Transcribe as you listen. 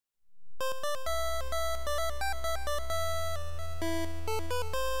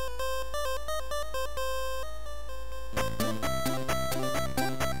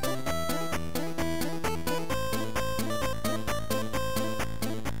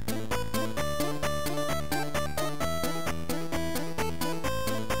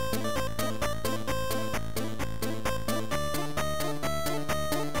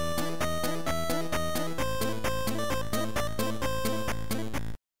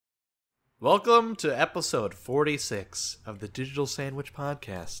Welcome to episode 46 of the Digital Sandwich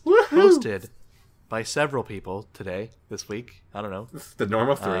Podcast. Woohoo! Hosted by several people this week. I don't know. The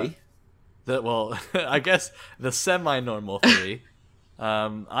normal three. I guess the semi-normal three.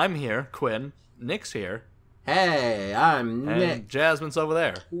 I'm here, Quinn. Nick's here. Hey, I'm And Nick. Jasmine's over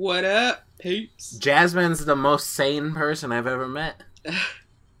there. What up, peeps? Jasmine's the most sane person I've ever met.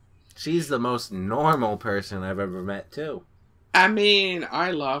 She's the most normal person I've ever met, too. I mean,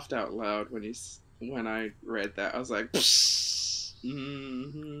 I laughed out loud when I read that. I was like,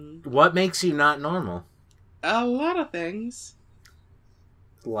 mm-hmm. What makes you not normal? A lot of things.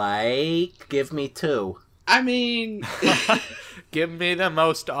 Like, give me two. I mean, Give me the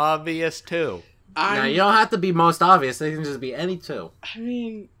most obvious two. Now, you don't have to be most obvious. They can just be any two. I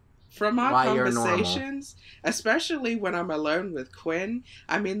mean, from our Why you're conversations, especially when I'm alone with Quinn,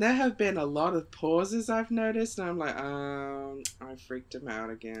 I mean, there have been a lot of pauses I've noticed, and I'm like, I freaked him out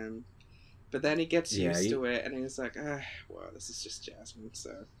again. But then he gets used to it, and he's like, well, this is just Jasmine,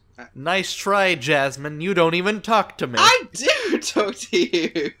 so... Nice try, Jasmine. You don't even talk to me. I do talk to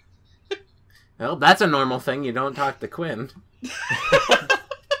you! Well, that's a normal thing. You don't talk to Quinn.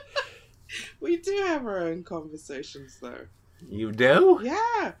 We do have our own conversations, though. You do?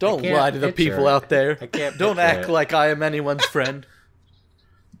 Yeah. Don't I can't lie to the picture people it. out there. I can't Don't picture act it. like I am anyone's friend.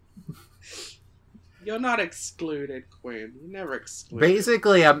 You're not excluded, Quinn. You never excluded.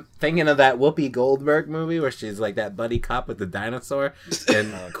 Basically, I'm thinking of that Whoopi Goldberg movie where she's like that buddy cop with the dinosaur,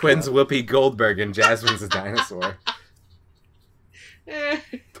 and Quinn's Whoopi Goldberg and Jasmine's a dinosaur. Eh.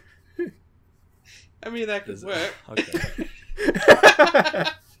 I mean, that could work. Okay.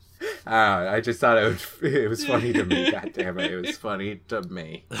 I just thought it was funny to me. God damn it, it was funny to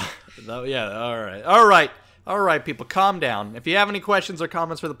me. No, yeah, all right, people, calm down. If you have any questions or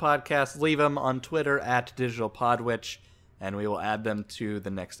comments for the podcast, leave them on Twitter at DigitalPodWitch, and we will add them to the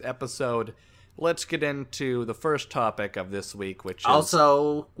next episode. Let's get into the first topic of this week, which is...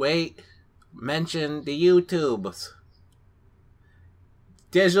 Also, wait, mention the YouTubes.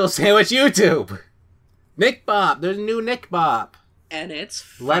 Digital Sandwich YouTube. Nick Bop, there's a new Nick Bop. And it's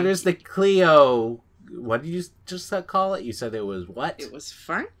funky. Letters to Cleo. What did you just call it? You said it was what? It was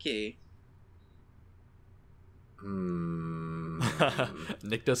funky.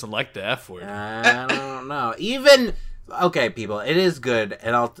 Nick doesn't like the F word. I don't know. Okay, people, it is good,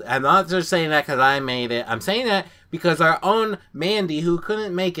 and I'm not just saying that because I made it. I'm saying that because our own Mandy, who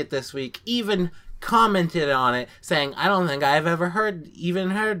couldn't make it this week, even commented on it, saying, "I don't think I've ever heard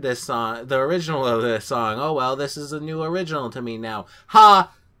this song, the original of this song. Oh well, this is a new original to me now."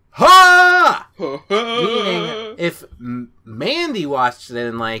 Ha ha! Meaning, if Mandy watched it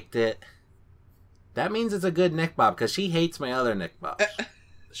and liked it, that means it's a good Nick Bop, because she hates my other Nick Bops.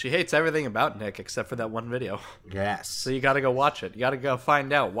 She hates everything about Nick except for that one video. Yes. So you gotta go watch it. You gotta go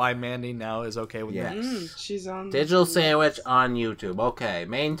find out why Mandy now is okay with Yes. Nick. She's on... Digital Sandwich on YouTube. Okay,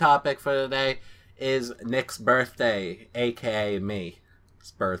 main topic for today is Nick's birthday, aka me.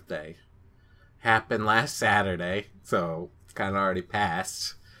 His birthday. Happened last Saturday, so it's kind of already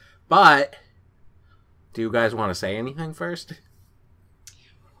passed. But, do you guys want to say anything first?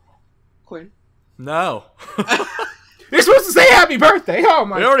 Quinn. No. You're supposed to say happy birthday! Oh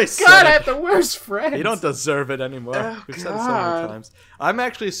my We already god, said I it. have the worst friends! You don't deserve it anymore. Oh, We've said it so God. many times. I'm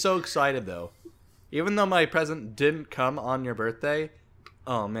actually so excited, though. Even though my present didn't come on your birthday,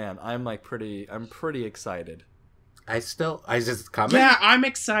 oh man, I'm pretty excited. Is this coming? Yeah, I'm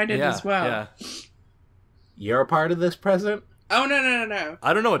excited as well. Yeah. You're a part of this present? Oh, no.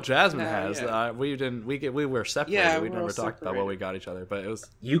 I don't know what Jasmine No, has. yeah. We were separated. Yeah, we we're never all talked about what separated. we got each other, but it was...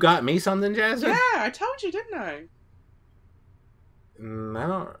 You got me something, Jasmine? Yeah, I told you, didn't I? I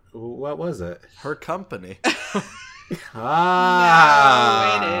don't... What was it? her company.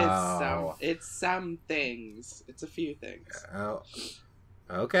 Ah. No, it's some things. It's a few things. Oh,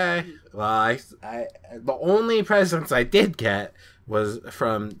 okay. Well, I the only presents I did get was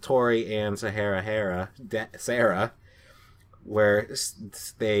from Tori and Sarah, where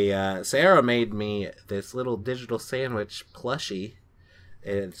Sarah made me this little digital sandwich plushie.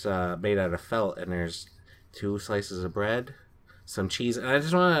 It's made out of felt, and there's 2 slices of bread, some cheese, and I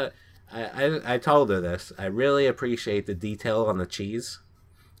just want to. I told her this. I really appreciate the detail on the cheese.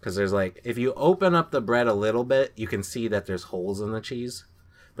 Because there's if you open up the bread a little bit, you can see that there's holes in the cheese.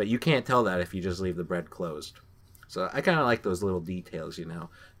 But you can't tell that if you just leave the bread closed. So I kind of like those little details, you know.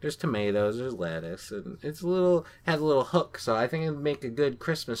 There's tomatoes, there's lettuce, and has a little hook. So I think it'd make a good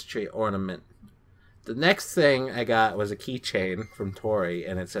Christmas tree ornament. The next thing I got was a keychain from Tori,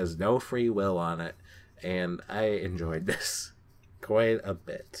 and it says "No Free Will" on it. And I enjoyed this quite a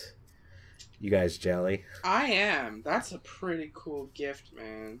bit. You guys jelly? I am. That's a pretty cool gift,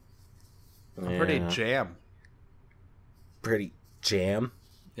 man. I'm pretty jam. Pretty jam?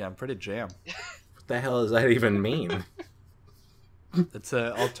 Yeah, I'm pretty jam. What the hell does that even mean? It's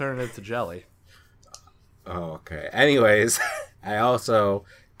an alternative to jelly. Oh, okay. Anyways, I also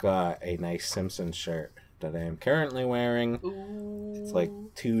got a nice Simpsons shirt that I am currently wearing. Ooh. It's like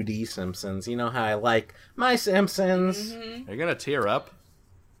 2D Simpsons. You know how I like my Simpsons. Mm-hmm. Are you gonna tear up?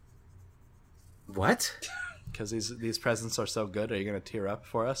 What? Because these presents are so good. Are you gonna tear up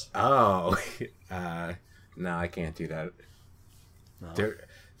for us? Oh, no, I can't do that. No.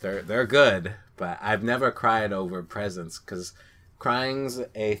 They're good, but I've never cried over presents because crying's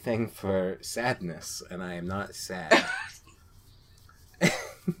a thing for sadness, and I am not sad.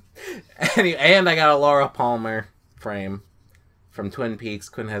 And I got a Laura Palmer frame from Twin Peaks.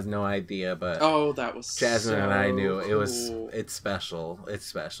 Quinn has no idea, but that was Jasmine so and I knew it was. cool. It's special. It's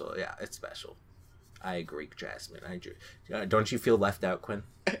special. Yeah, it's special. I agree, Jasmine. I agree. Don't you feel left out, Quinn?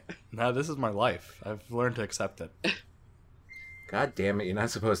 No, this is my life. I've learned to accept it. God damn it! You're not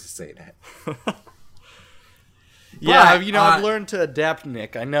supposed to say that. Yeah, But, I've learned to adapt,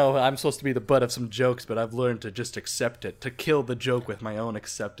 Nick. I know I'm supposed to be the butt of some jokes, but I've learned to just accept it, to kill the joke with my own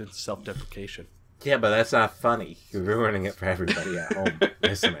acceptance, self-deprecation. Yeah, but that's not funny. You're ruining it for everybody at home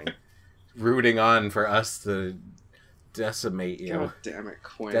listening. Rooting on for us to decimate you. God damn it,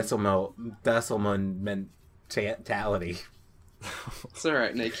 Quinn. Decimal mentality. It's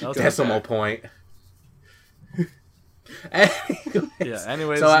alright, Nick. You got Decimal that. point. Yeah,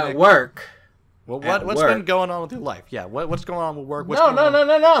 anyways. So at Nick, work... what's work. been going on with your life? Yeah, what's going on with work? What's No. going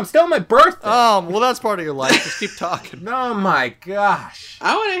on? I'm still my birthday. Well, that's part of your life. Just keep talking. Oh my gosh.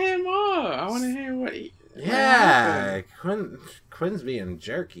 I want to hear more. I want to hear what Yeah, Quinn's being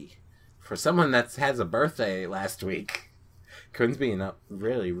jerky. For someone that has a birthday last week, Quinn's being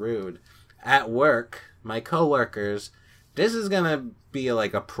really rude. At work, my coworkers, this is gonna be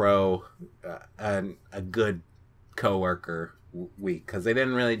like a a good coworker week because they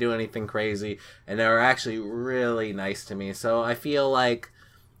didn't really do anything crazy and they were actually really nice to me. So I feel like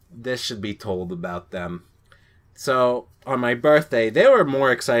this should be told about them. So on my birthday, they were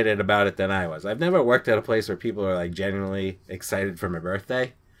more excited about it than I was. I've never worked at a place where people are like genuinely excited for my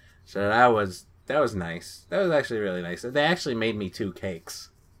birthday. So that was nice. That was actually really nice. They actually made me 2 cakes.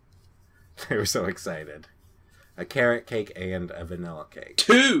 They were so excited. A carrot cake and a vanilla cake.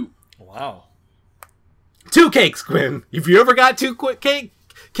 2. Wow. 2 cakes, Quinn. Have you ever got 2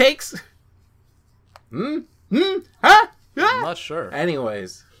 cakes? Huh? I'm Ah! not sure.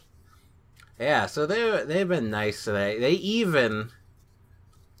 Anyways. Yeah, so they've been nice today.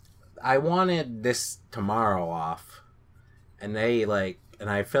 I wanted this tomorrow off. And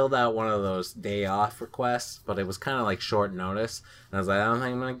I filled out one of those day off requests, but it was kind of like short notice. And I was like, I don't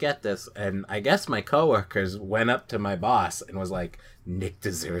think I'm going to get this. And I guess my coworkers went up to my boss and was like, Nick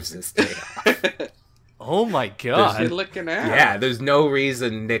deserves this day off. Oh my god. You're looking out. Yeah, there's no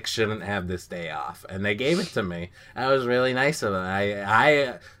reason Nick shouldn't have this day off. And they gave it to me. That was really nice of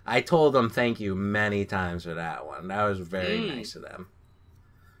them. I told them thank you many times for that one. That was very nice of them.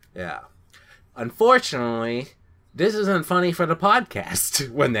 Yeah. Unfortunately, this isn't funny for the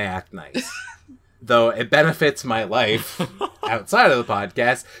podcast when they act nice. Though it benefits my life outside of the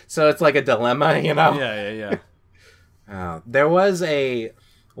podcast. So it's like a dilemma, you know? Yeah. There was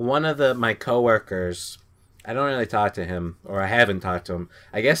one of my coworkers. I don't really talk to him, or I haven't talked to him.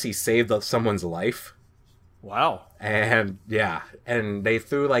 I guess he saved someone's life. Wow. And yeah, and they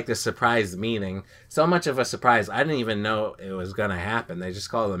threw like this surprise meeting. So much of a surprise, I didn't even know it was gonna happen. They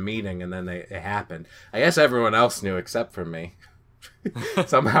just called a meeting, and then it happened. I guess everyone else knew except for me.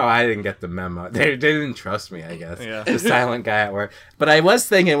 Somehow I didn't get the memo. They didn't trust me, I guess. Yeah. The silent guy at work. But I was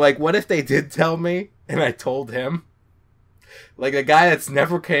thinking, like, what if they did tell me, and I told him? Like, a guy that's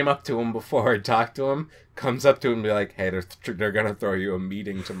never came up to him before or talked to him comes up to him and be like, hey, they're going to throw you a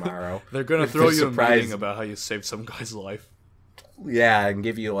meeting tomorrow. They're going to With throw the you a surprise- meeting about how you saved some guy's life. Yeah, and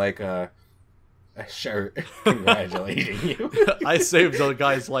give you, like, a shirt congratulating you. I saved a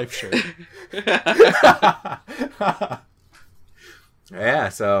guy's life shirt. Yeah,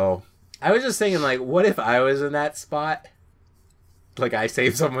 so I was just thinking, like, what if I was in that spot? Like, I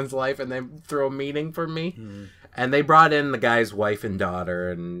saved someone's life and they throw a meeting for me? And they brought in the guy's wife and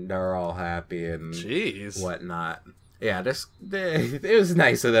daughter, and they're all happy and Jeez. whatnot. Yeah, it was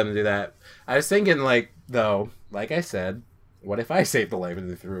nice of them to do that. I was thinking, like, though, like I said, what if I saved the life and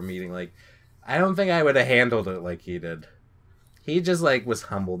they threw a meeting? Like, I don't think I would have handled it like he did. He just, like, was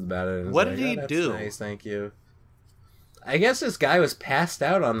humbled about it. And was What like, did he that's do? Nice, thank you. I guess this guy was passed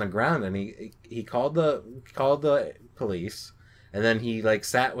out on the ground, and he called the police, and then he like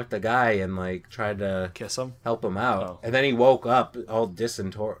sat with the guy and like tried to Kiss him? help him out, Oh. and then he woke up all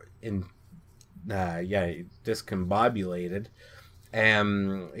discombobulated.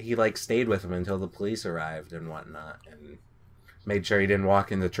 And he like stayed with him until the police arrived and whatnot, and made sure he didn't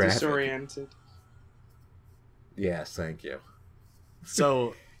walk into traffic. Disoriented. Yes, thank you.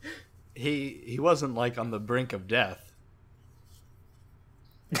 So he wasn't like on the brink of death.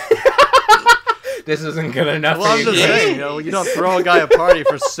 This isn't good enough. Well, I'm just saying, you don't throw a guy a party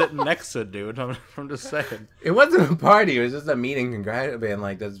for sitting next to a dude. I'm just saying. It wasn't a party. It was just a meeting. Being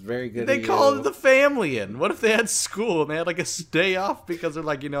like, that's very good. They called the family in. What if they had school and they had like a day off because they're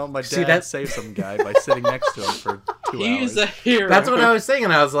like, my dad saved some guy by sitting next to him for 2 hours. He's a hero. That's what I was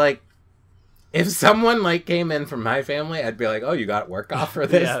thinking. I was like, if someone like came in from my family, I'd be like, oh, you got work off for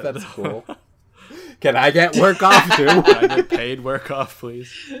this? That's cool. Can I get work off too? Can I get paid work off,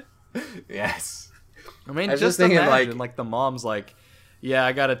 please? Yes. I mean, just thinking, imagine, like the mom's like, yeah,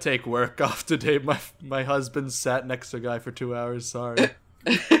 I gotta take work off today. My husband sat next to a guy for 2 hours. Sorry.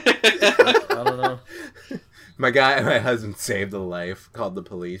 I don't know. My husband saved a life. Called the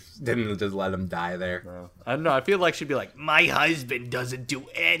police. Didn't just let him die there. No. I don't know. I feel like she'd be like, my husband doesn't do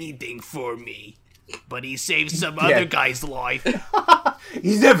anything for me, but he saved some other guy's life.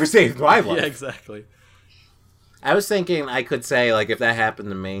 He's never saved my life. Yeah, exactly. I was thinking I could say, like, if that happened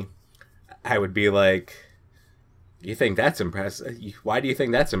to me, I would be like, you think that's impressive? Why do you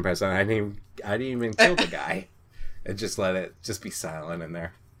think that's impressive? I didn't even kill the guy. And just let it just be silent in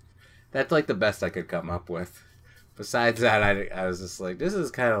there. That's like the best I could come up with. Besides that, I was just like, this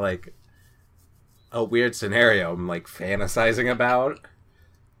is kind of like a weird scenario I'm like fantasizing about.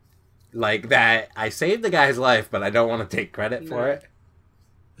 Like that I saved the guy's life, but I don't want to take credit for it.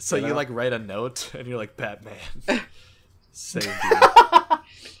 So you like write a note and you're like, Batman saved you.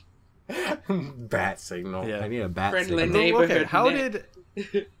 Bat signal. Yeah. I need a bat Friendly signal. neighborhood.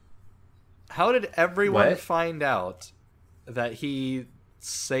 Okay, how did everyone find out that he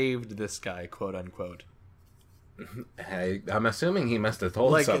saved this guy, quote unquote? I'm assuming he must have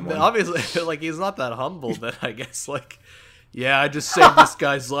told someone. Obviously, like he's not that humble. That I guess, like, yeah, I just saved this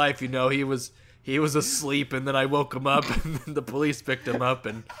guy's life. He was asleep, and then I woke him up, and then the police picked him up,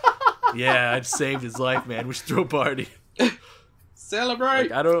 and yeah, I saved his life, man. We should throw a party. Celebrate!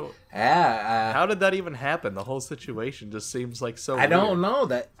 Like, I don't. Yeah. How did that even happen? The whole situation just seems like so. I don't know.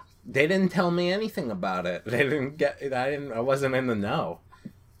 That they didn't tell me anything about it. I wasn't in the know.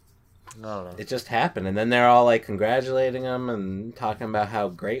 I don't know. It just happened, and then they're all like congratulating him and talking about how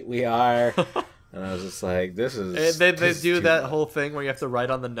great we are. And I was just like, this is... They do that whole thing where you have to write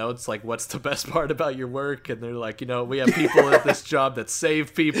on the notes, like, what's the best part about your work? And they're like, we have people at this job that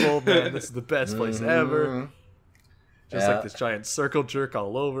save people. Man, this is the best place ever. Just like this giant circle jerk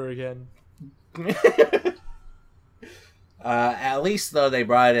all over again. At least, though, they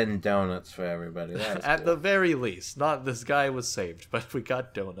brought in donuts for everybody. At the very least. Not this guy was saved, but we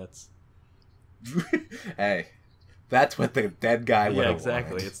got donuts. Hey... That's what the dead guy would have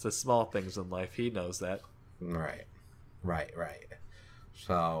exactly. wanted. It's the small things in life. He knows that. Right.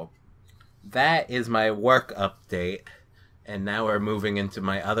 So, that is my work update. And now we're moving into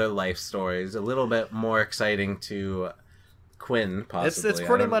my other life stories. A little bit more exciting to Quinn, possibly. It's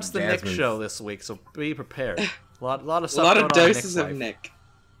pretty much the Nick show this week, so be prepared. A lot of stuff. A lot of doses of Nick.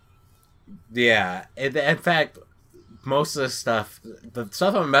 Yeah. In fact, most of the stuff I'm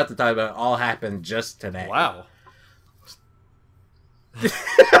about to talk about all happened just today. Wow.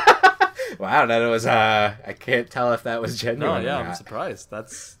 Wow, that was I can't tell if that was genuine. No, yeah, or not. I'm surprised.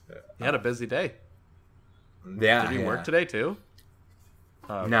 He had a busy day. Yeah. Did he work today too?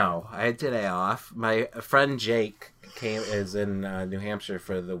 No, I had today off. My friend Jake is in New Hampshire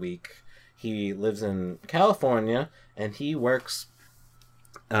for the week. He lives in California and he works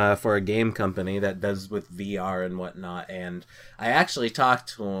for a game company that does with VR and whatnot. And I actually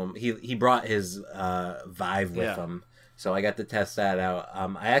talked to him. He brought his Vive with him. So I got to test that out.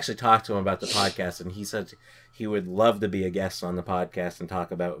 I actually talked to him about the podcast, and he said he would love to be a guest on the podcast and talk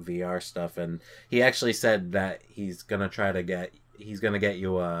about VR stuff. And he actually said that he's gonna get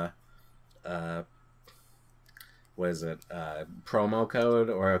you a promo code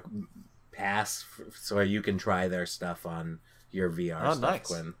or a pass so you can try their stuff on your VR stuff, nice.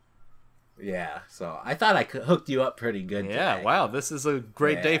 Quinn. Yeah, so I thought I hooked you up pretty good. Yeah, today. Wow, this is a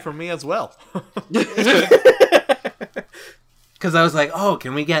great day for me as well. Because I was like, oh,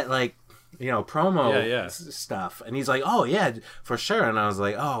 can we get, like, promo stuff? And he's like, oh, yeah, for sure. And I was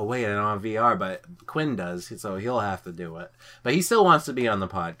like, oh, wait, I don't have VR, but Quinn does, so he'll have to do it. But he still wants to be on the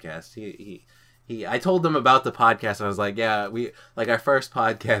podcast. I told him about the podcast, and I was like, yeah, our first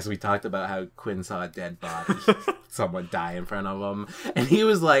podcast, we talked about how Quinn saw a dead body, someone die in front of him. And he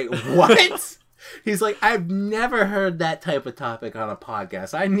was like, what? He's like, I've never heard that type of topic on a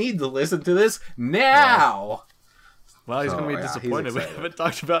podcast. I need to listen to this now. Well, he's going to be disappointed. We haven't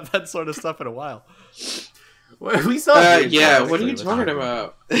talked about that sort of stuff in a while. Well, we saw yeah, what are you talking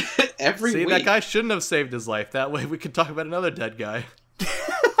about? Every week. That guy shouldn't have saved his life. That way we could talk about another dead guy.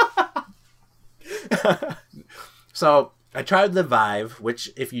 So, I tried the Vive,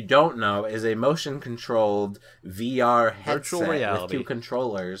 which, if you don't know, is a motion-controlled VR headset with 2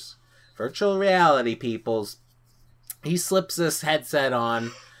 controllers. Virtual reality, peoples. He slips this headset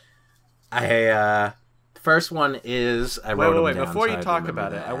on. First one is... Wait. Before you talk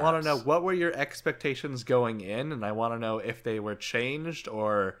about it, I want to know, what were your expectations going in? And I want to know if they were changed,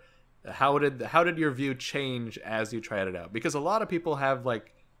 or how did your view change as you tried it out? Because a lot of people have,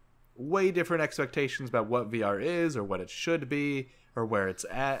 like, way different expectations about what VR is, or what it should be, or where it's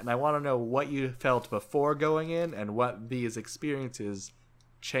at. And I want to know what you felt before going in, and what these experiences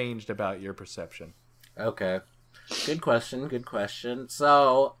changed about your perception. Okay. Good question.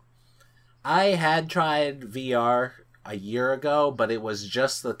 So... I had tried VR a year ago, but it was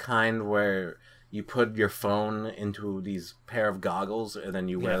just the kind where you put your phone into these pair of goggles and then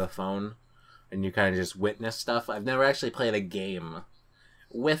you wear the phone and you kind of just witness stuff. I've never actually played a game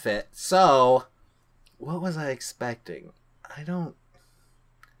with it. So, what was I expecting? I want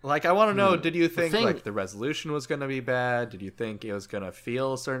to know, did you think like the resolution was going to be bad? Did you think it was going to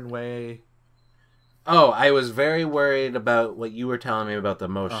feel a certain way? Oh, I was very worried about what you were telling me about the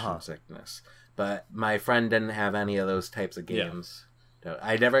motion sickness. But my friend didn't have any of those types of games. Yeah.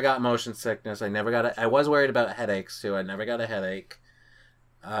 I never got motion sickness. I was worried about headaches, too. I never got a headache.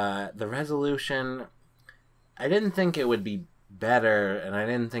 The resolution, I didn't think it would be better, and I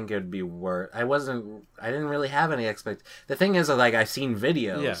didn't think it would be worse. I didn't really have any The thing is, like, I've seen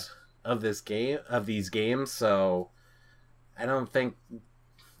videos of these games, so I don't think...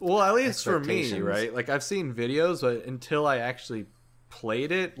 Well, at least for me, right? Like, I've seen videos, but until I actually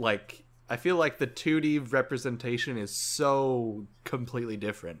played it, like, I feel like the 2D representation is so completely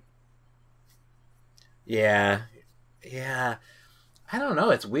different. Yeah. I don't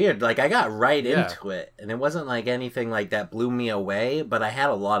know, it's weird. Like, I got right into it, and it wasn't like anything like that blew me away, but I had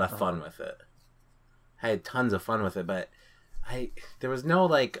a lot of fun with it. I had tons of fun with it, but there was no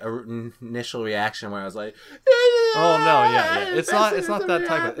like initial reaction where I was like, oh no, yeah. It's not that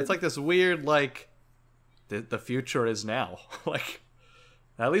type of. It's like this weird like, the future is now. Like,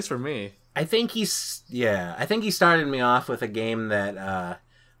 at least for me. I think he started me off with a game that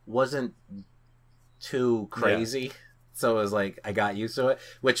wasn't too crazy, so it was like I got used to it,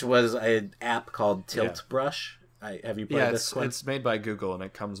 which was an app called Tilt Brush. Have you played this one? It's made by Google and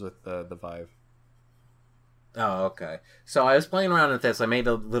it comes with the Vive. Oh, okay. So I was playing around with this. I made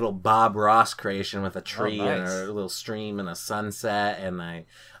a little Bob Ross creation with a tree and a little stream and a sunset, and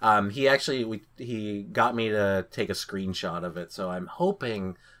he got me to take a screenshot of it. So I'm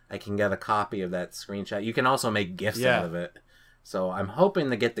hoping I can get a copy of that screenshot. You can also make GIFs out of it. So I'm hoping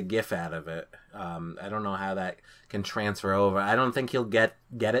to get the GIF out of it. I don't know how that can transfer over. I don't think he'll get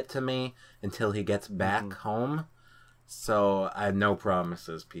it to me until he gets back home. So I have no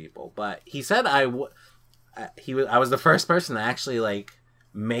promises, people. But he said I was the first person to actually like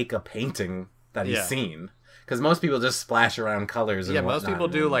make a painting that he's seen, because most people just splash around colors. And most people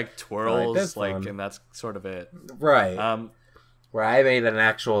do like twirls, and that's sort of it, right? Where I made an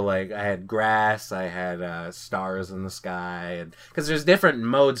actual I had grass, I had stars in the sky, and because there's different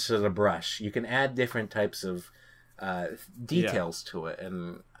modes to the brush, you can add different types of details to it,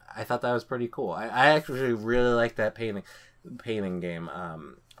 and I thought that was pretty cool. I actually really like that painting game.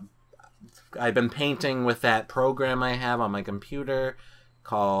 I've been painting with that program I have on my computer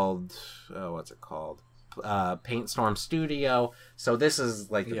called, what's it called? PaintStorm Studio. So this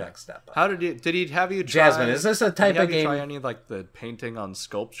is like the next step. How did he have you try? Jasmine, is this a type of game? Try any like the painting on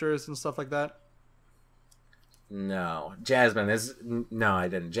sculptures and stuff like that? No, no, I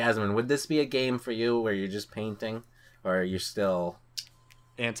didn't. Jasmine, would this be a game for you where you're just painting, or are you still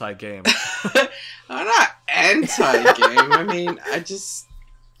anti-game? I'm not anti-game. I mean,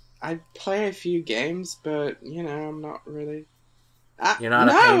 I play a few games, but, I'm not really... You're not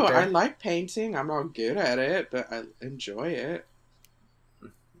a painter? No, I like painting. I'm not good at it, but I enjoy it.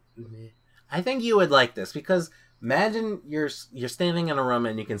 I think you would like this, because imagine you're standing in a room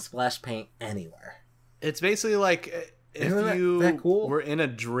and you can splash paint anywhere. It's basically like if you were in a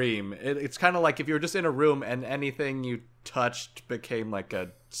dream. It's kind of like if you were just in a room and anything you touched became like a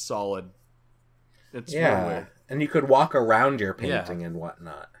solid... It's really weird. And you could walk around your painting and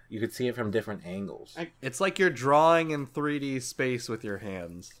whatnot. You could see it from different angles. It's like you're drawing in 3D space with your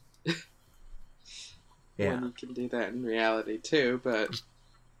hands. Well, you can do that in reality too, but...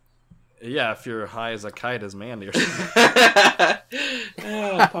 Yeah, if you're high as a kite as Mandy or something.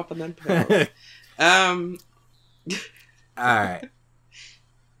 Oh, popping them pills. All right.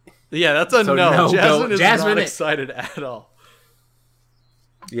 Yeah, that's a So no. no, Jasmine is Jasmine not excited at all.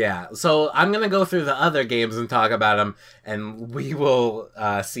 Yeah, so I'm gonna go through the other games and talk about them, and we will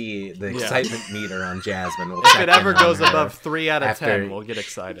see the excitement meter on Jasmine. We'll if it ever goes above 3 out of after... 10, we'll get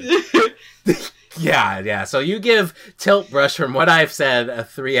excited. Yeah. So you give Tilt Brush, from what I've said, a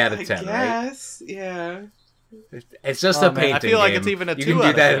 3 out of 10, yes, right? yeah. It's just a painting. I feel like game. it's even a 2 You can out do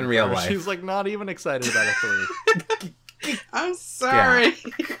of that 10 in real life. She's like not even excited about a 3. I'm sorry.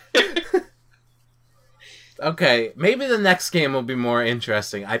 Yeah. Okay, maybe the next game will be more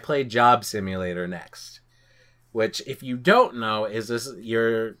interesting. I played Job Simulator next, which, if you don't know, is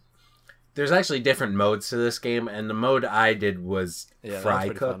there's actually different modes to this game, and the mode I did was Fry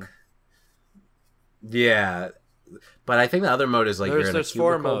Cook. Fun. Yeah, but I think the other mode is like you're in a cubicle.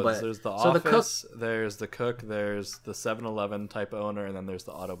 4 modes. But... There's the so office, there's the cook, there's the 7-Eleven type owner, and then there's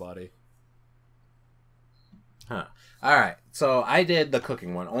the auto body. Huh. All right, so I did the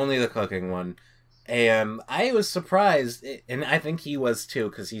cooking one, only the cooking one. And I was surprised, and I think he was too,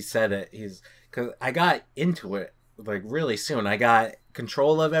 because he said it. Because I got into it like really soon. I got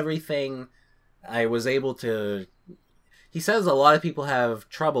control of everything. I was able to. He says a lot of people have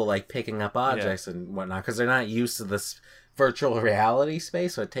trouble like picking up objects and whatnot because they're not used to this virtual reality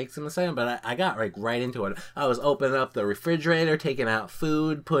space, so it takes them a second. But I got like right into it. I was opening up the refrigerator, taking out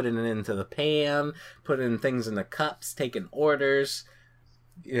food, putting it into the pan, putting things in the cups, taking orders.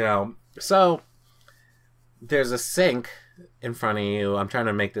 So. There's a sink in front of you. I'm trying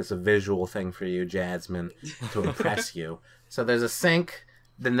to make this a visual thing for you, Jasmine, to impress you. So there's a sink.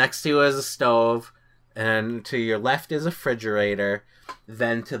 The next to you is a stove. And to your left is a refrigerator.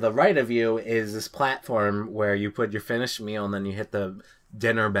 Then to the right of you is this platform where you put your finished meal and then you hit the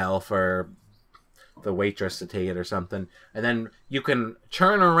dinner bell for the waitress to take it or something. And then you can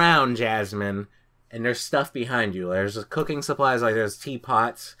turn around, Jasmine, and there's stuff behind you. There's cooking supplies, like there's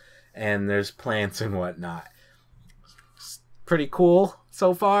teapots. And there's plants and whatnot. Pretty cool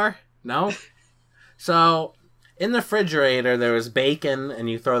so far? No? So, in the refrigerator, there was bacon, and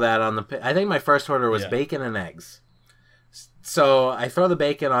you throw that on the... I think my first order was bacon and eggs. So, I throw the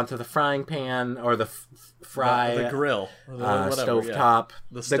bacon onto the frying pan, or the the grill. Stovetop.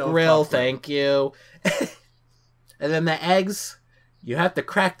 Yeah. The grill, thank you. And then the eggs, you have to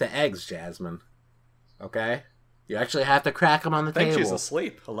crack the eggs, Jasmine. Okay? You actually have to crack them on the table. I think she's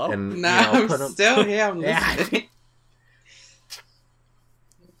asleep. Hello? And, I'm still here. I'm listening.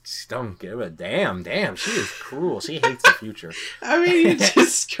 Just don't give a damn. Damn, she is cruel. She hates the future. I mean, you're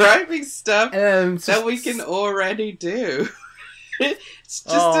describing stuff that we can already do. It's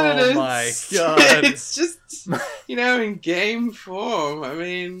just oh my god! It's just in game form. I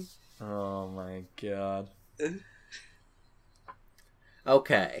mean, oh my god.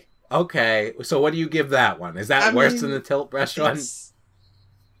 Okay, so what do you give that one? Is that worse than the Tilt Brush one?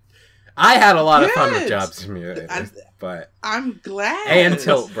 I had a lot of fun with Job Simulator, but I'm glad. And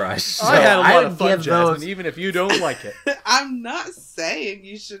Tilt Brush. So I had a lot of fun, Jasmine, those... even if you don't like it. I'm not saying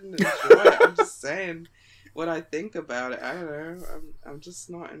you shouldn't enjoy it. I'm just saying what I think about it. I don't know. I'm just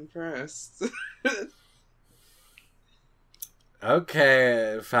not impressed.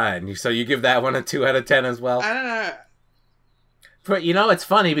 Okay, fine. So you give that one a 2 out of 10 as well? I don't know. But it's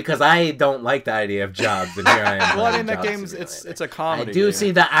funny because I don't like the idea of jobs, and here I am. Well, I mean, that game's it's a comedy. I do game. see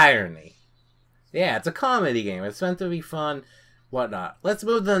the irony. Yeah, it's a comedy game. It's meant to be fun, whatnot. Let's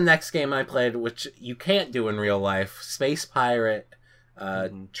move to the next game I played, which you can't do in real life. Space Pirate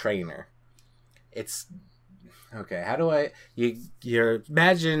Trainer. It's okay. How do I? You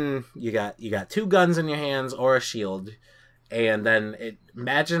imagine you got 2 guns in your hands or a shield, and then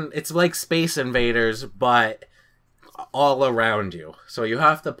imagine it's like Space Invaders, but all around you. So you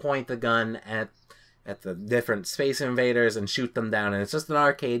have to point the gun at the different Space Invaders and shoot them down. And it's just an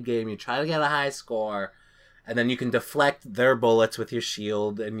arcade game. You try to get a high score, and then you can deflect their bullets with your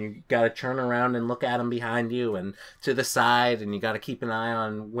shield, and you got to turn around and look at them behind you and to the side, and you got to keep an eye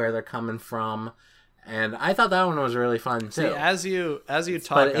on where they're coming from. And I thought that one was really fun too. See, as you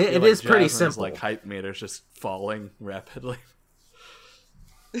talk, it is pretty simple. Like hype meter's just falling rapidly.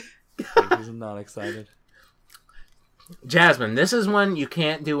 Like he's not excited. Jasmine, this is one you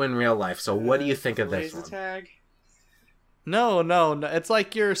can't do in real life. So what do you think of this one? Tag? No. It's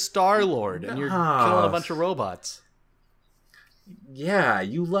like you're Star-Lord and you're killing a bunch of robots. Yeah,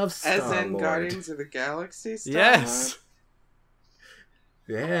 you love Star-Lord. As in Guardians of the Galaxy Star-Lord? Yes.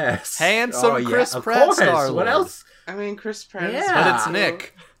 Yes. Handsome Chris of Pratt course. Star-Lord. What else? I mean, Chris Pratt. Yeah. But it's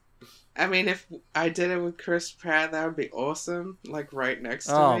Nick. I mean, if I did it with Chris Pratt, that would be awesome. Like right next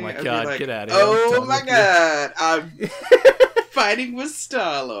to me. Oh my god, like, get out of here! Oh my god, I'm fighting with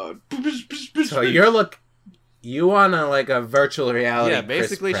Star-Lord. So you want a virtual reality? Yeah,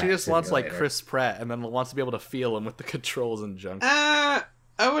 basically, Chris she Pratt just wants like simulator. Chris Pratt, and then wants to be able to feel him with the controls and junk. I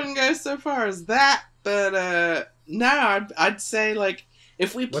wouldn't go so far as that, but no, I'd say like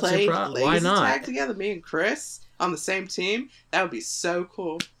if we played Why laser not? tag together, me and Chris on the same team, that would be so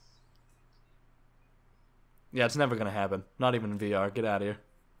cool. Yeah, it's never gonna happen. Not even in VR. Get out of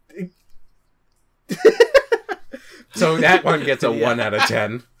here. So that one gets a 1 out of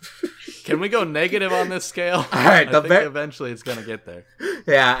 10. Can we go negative on this scale? All right, I think eventually it's gonna get there.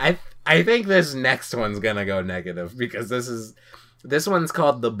 Yeah, I think this next one's gonna go negative because this one's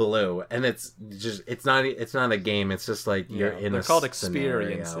called The Blue, and it's not a game. It's just like you're in they're a called scenario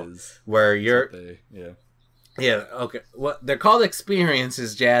experiences. where you're Yeah. Yeah, okay. Well, they're called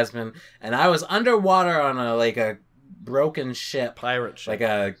experiences, Jasmine. And I was underwater on a broken ship, Pirate ship. like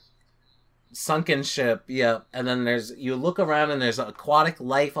a sunken ship. Yeah, and then you look around and there's aquatic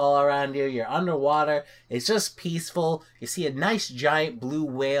life all around you. You're underwater. It's just peaceful. You see a nice giant blue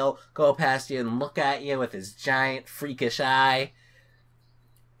whale go past you and look at you with his giant freakish eye.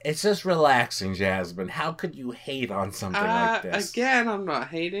 It's just relaxing, Jasmine. How could you hate on something like this? Again, I'm not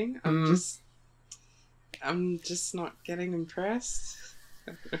hating. I'm just not getting impressed.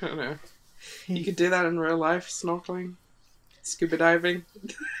 I don't know. You could do that in real life, snorkeling, scuba diving.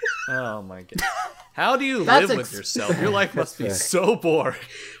 Oh my god. How do you live with yourself? Your life must be so boring.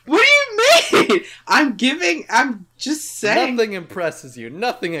 What do you mean? I'm just saying. Nothing impresses you.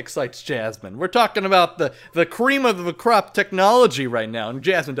 Nothing excites Jasmine. We're talking about the cream of the crop technology right now, and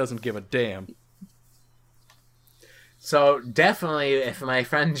Jasmine doesn't give a damn. So definitely, if my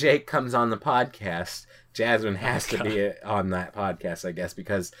friend Jake comes on the podcast, Jasmine has to be on that podcast, I guess,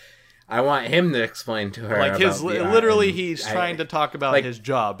 because I want him to explain to her. Like literally, he's trying to talk about like, his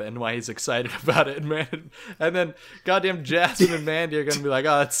job and why he's excited about it, and then goddamn Jasmine and Mandy are gonna be like,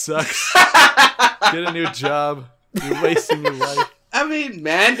 "Oh, that sucks. Get a new job. You're wasting your life." I mean,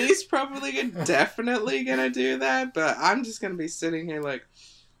 Mandy's definitely gonna do that, but I'm just gonna be sitting here like,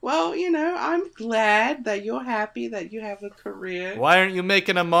 well, I'm glad that you're happy that you have a career. Why aren't you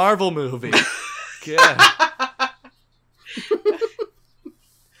making a Marvel movie? Yeah.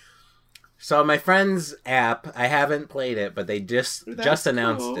 So my friend's app, I haven't played it, but they just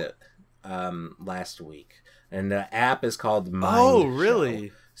announced cool. it last week, and the app is called Mind Oh, really?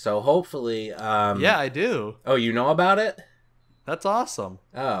 Show. So hopefully, yeah, I do. Oh, you know about it? That's awesome.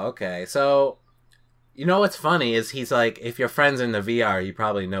 Oh, okay. So, you know what's funny is he's like, if your friend's in the VR, he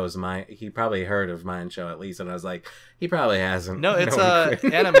probably heard of Mind Show at least, and I was like, he probably hasn't. No, it's a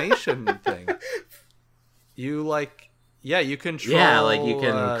animation thing. You you control. Yeah, like you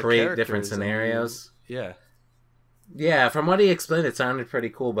can create different scenarios. Yeah, from what he explained, it sounded pretty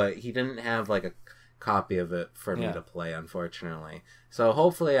cool, but he didn't have like a copy of it for me to play, unfortunately. So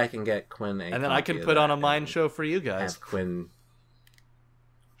hopefully I can get Quinn and then I can put on a Mind Show for you guys. Have Quinn.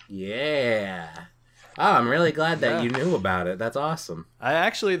 Yeah. Oh, I'm really glad that you knew about it. That's awesome.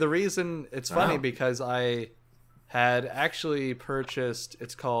 The reason it's funny because I had actually purchased,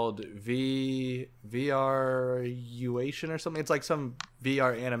 it's called VRuation or something. It's like some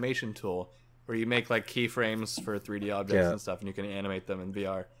VR animation tool where you make like keyframes for 3D objects and stuff, and you can animate them in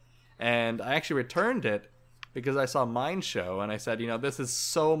VR. And I actually returned it because I saw Mind Show, and I said, this is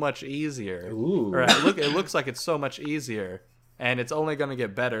so much easier. Ooh. Or it looks like it's so much easier, and it's only going to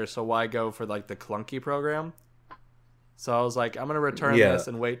get better, so why go for like the clunky program? So I was like, I'm going to return this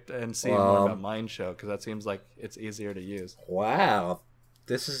and wait and see more about Mind Show, because that seems like it's easier to use. Wow.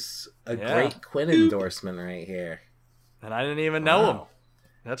 This is a great Quinn endorsement right here. And I didn't even know him.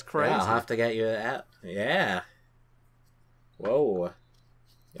 That's crazy. Yeah, I'll have to get you an app. Yeah. Whoa.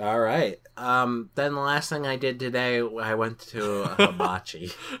 All right. Then the last thing I did today, I went to a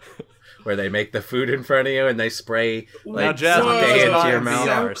hibachi. Where they make the food in front of you and they spray now, Jasmine, sake into not your in mouth.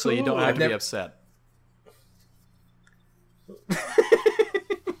 VR, so you don't have to be upset.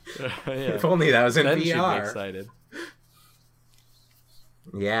 If only that was in then VR. She'd be excited.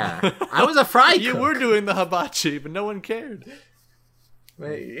 Yeah, I was a fry cook. You were doing the hibachi, but no one cared.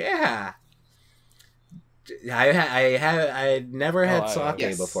 Yeah, I never had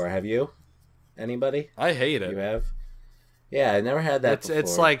sake before. Have you? Anybody? I hate it. You have? Yeah, I never had that before.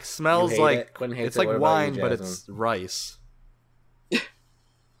 It's like smells like it's like wine, you, but it's rice.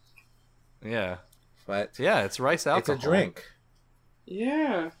 Yeah. What? Yeah, it's rice alcohol. It's a drink.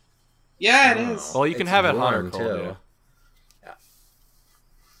 Yeah. Yeah, it is. Well, you can have it hot or cold,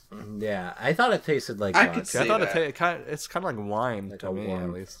 yeah. I thought it tasted like I vodka. could see I thought that. it's kind of like wine to me,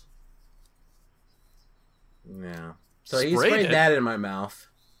 at least. Yeah. So he sprayed that in my mouth.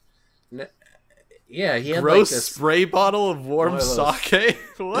 Yeah, he had gross like this spray bottle of warm sake.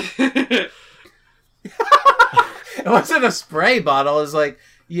 What? It wasn't a spray bottle. It was like,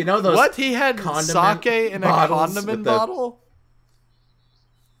 you know those. What? He had sake in a condiment bottle?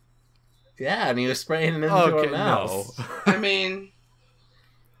 Yeah, and he was spraying it into our mouth. No. I mean,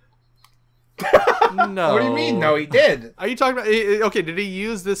 no. What do you mean? No, he did. Are you talking about? Okay, did he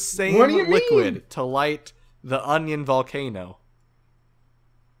use this same liquid to light the onion volcano?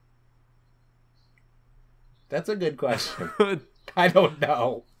 That's a good question. I don't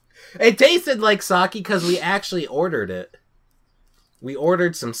know. It tasted like sake because we actually ordered it. We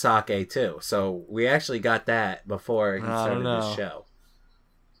ordered some sake too, so we actually got that before he started the show.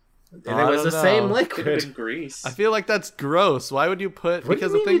 And it was the same liquid. Could have been grease. I feel like that's gross. Why would you put?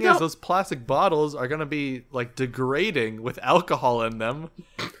 Because the thing is, those plastic bottles are gonna be like degrading with alcohol in them.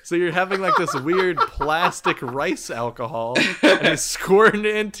 So you're having like this weird plastic rice alcohol, and it's squirting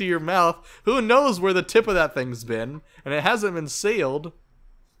it into your mouth. Who knows where the tip of that thing's been? And it hasn't been sealed.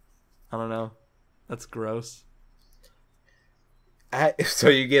 I don't know. That's gross. So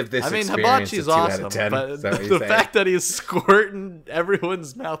you give this hibachi's awesome, but the fact that he's squirting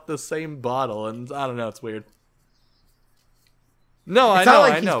everyone's mouth the same bottle, and I don't know, it's weird. No, I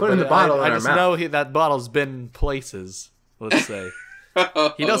know, but I just know that bottle's been places, let's say.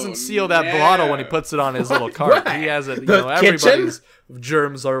 He doesn't seal that bottle when he puts it on his little cart. He has it, everybody's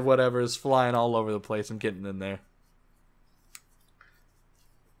germs or whatever is flying all over the place and getting in there.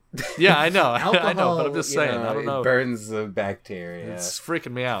 Yeah, I know. Alcohol, I know, but I'm just saying. I don't know. It burns the bacteria. It's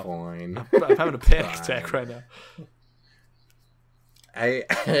freaking me out. Fine. I'm having a panic attack right now. I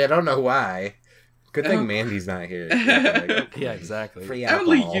don't know why. Good thing Mandy's not here. Yeah, exactly. Free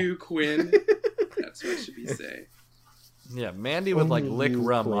alcohol. Only you, Quinn. That's what should be saying. Yeah, Mandy would like lick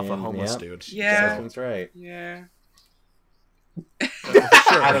rum off a homeless dude. Yeah, that's right. Yeah.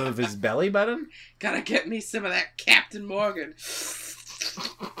 Sure. Out of his belly button? Gotta get me some of that Captain Morgan.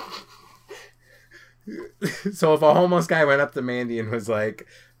 So if a homeless guy went up to Mandy and was like,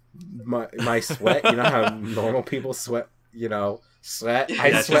 my sweat, you know how normal people sweat, sweat? Yeah,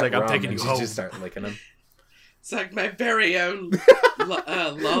 I sweat like, rum, I'm taking you home. Just start licking him. It's like my very own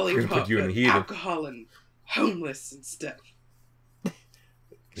lollipop with alcohol and homeless and stuff.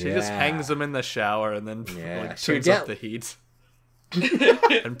 She just hangs him in the shower and then turns up the heat.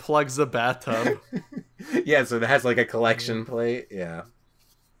 And plugs the bathtub. Yeah, so it has like a collection plate. Yeah.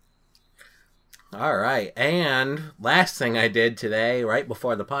 All right. And last thing I did today, right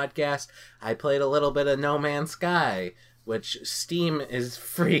before the podcast, I played a little bit of No Man's Sky, which Steam is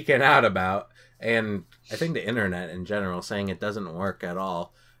freaking out about. And I think the internet in general saying it doesn't work at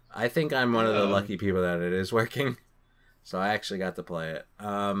all. I think I'm one of the lucky people that it is working. So I actually got to play it.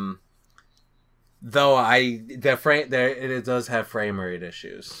 Though it does have frame rate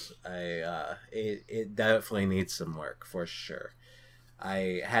issues. It definitely needs some work for sure.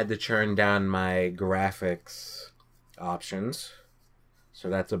 I had to turn down my graphics options, so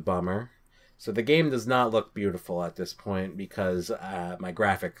that's a bummer. So the game does not look beautiful at this point because my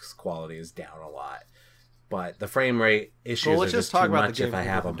graphics quality is down a lot. But the frame rate issues are just too much if I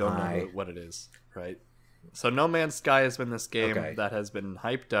have them high. Know what it is, right? So No Man's Sky has been this game that has been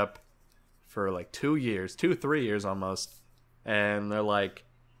hyped up for like 3 years almost, and they're like,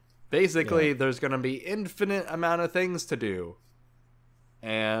 basically there's gonna be infinite amount of things to do,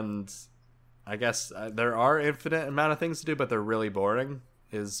 and I guess there are infinite amount of things to do, but they're really boring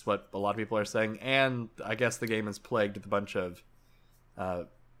is what a lot of people are saying. And I guess the game is plagued with a bunch of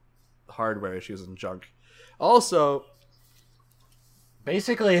hardware issues and junk. Also,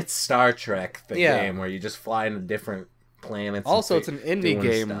 basically it's Star Trek, the game where you just fly into different planets. Also, it's an indie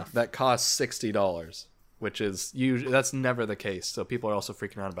game that costs $60, which is that's never the case. So people are also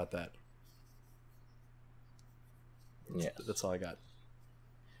freaking out about that. Yeah, that's all I got.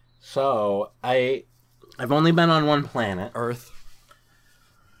 So I've only been on one planet, Earth.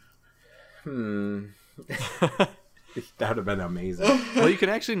 That would have been amazing. Well, you can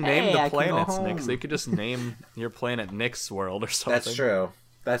actually name the planets, Nick. So you could just name your planet Nick's World or something.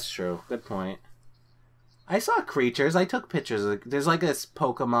 That's true. Good point. I saw creatures. I took pictures. There's like this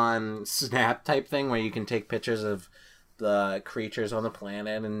Pokemon Snap type thing where you can take pictures of the creatures on the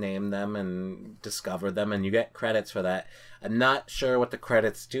planet and name them and discover them, and you get credits for that. I'm not sure what the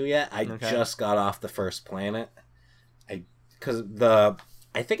credits do yet. I just got off the first planet.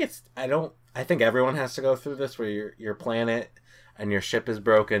 I think everyone has to go through this where your planet and your ship is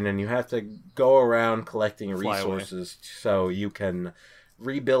broken and you have to go around collecting resources so you can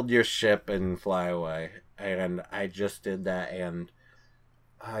rebuild your ship and fly away. And I just did that, and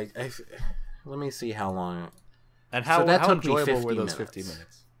I let me see how long And how that took me enjoyable 50 were those minutes 50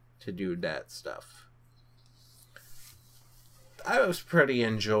 minutes? to do that stuff? I was pretty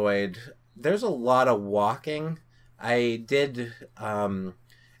enjoyed. There's a lot of walking. I did,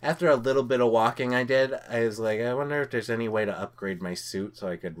 after a little bit of walking I was like, I wonder if there's any way to upgrade my suit so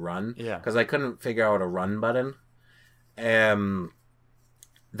I could run. Yeah. Because I couldn't figure out a run button. Then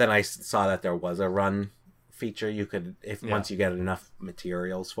I saw that there was a run feature. You could, once you get enough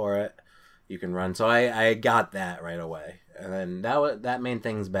materials for it, you can run. So I got that right away. And then that made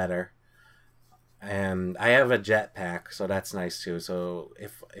things better. And I have a jetpack, so that's nice too. So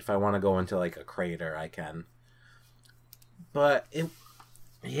if I want to go into like a crater, I can. But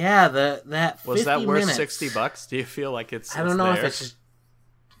that was 50 that worth minutes, $60? Do you feel like it's? I don't know there? if it's just.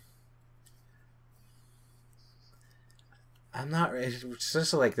 I'm not. It's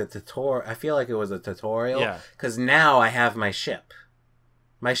just like the tutorial. I feel like it was a tutorial. Yeah. Because now I have my ship.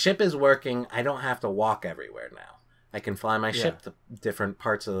 My ship is working. I don't have to walk everywhere now. I can fly my ship to different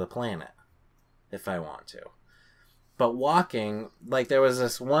parts of the planet if I want to. But walking, like there's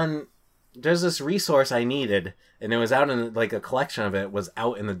this resource I needed, and it was out in like a collection of it was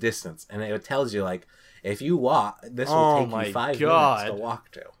out in the distance, and it tells you like if you walk, this will take you 5 minutes to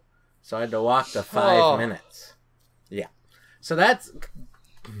walk to. So I had to walk to 5 minutes. Yeah. So that's.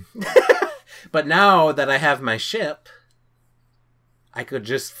 But now that I have my ship, I could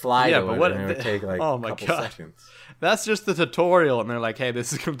just fly to it, and it would take like a couple seconds. That's just the tutorial, and they're like, "Hey,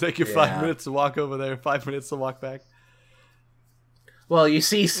 this is gonna take you 5 minutes to walk over there, 5 minutes to walk back." Well, you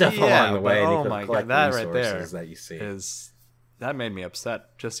see stuff along the way. Oh my god, that right there that you see that made me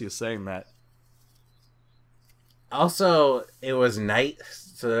upset. Just you saying that. Also, it was night,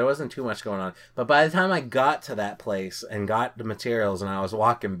 so there wasn't too much going on. But by the time I got to that place and got the materials, and I was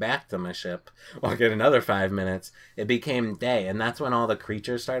walking back to my ship, walking another 5 minutes, it became day, and that's when all the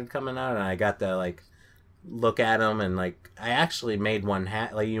creatures started coming out, and I got to like look at them, and like I actually made one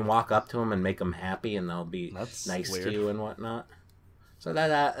like you can walk up to them and make them happy, and they'll be nice to you and whatnot. So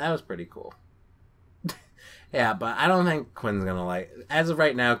that was pretty cool. Yeah, but I don't think Quinn's gonna like. As of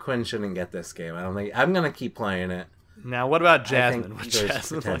right now, Quinn shouldn't get this game. I don't think I'm gonna keep playing it. Now, what about Jasmine? Would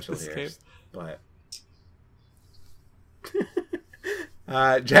Jasmine like this here, game?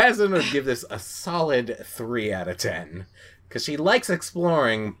 But Jasmine would give this a solid 3 out of 10 because she likes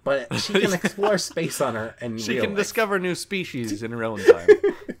exploring, but she can explore space on her and she can discover new species in her own time.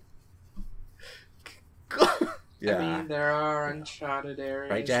 Yeah. I mean, there are uncharted areas,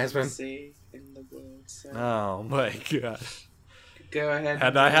 right, Jasmine? In the world. So. Oh my god! Go ahead.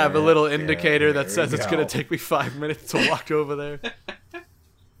 And I have a little indicator that says it's gonna take me 5 minutes to walk over there.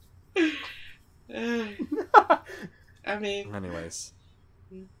 I mean. Anyways.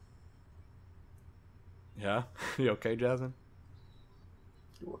 Yeah, you okay, Jasmine?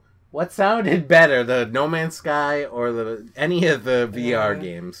 What sounded better, the No Man's Sky or any of the VR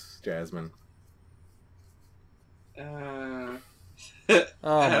games, Jasmine? Oh my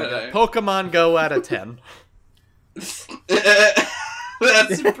god. Pokemon Go out of 10. That's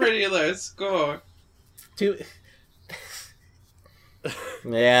a pretty low score.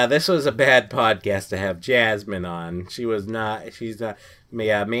 Yeah, this was a bad podcast to have Jasmine on. She's not.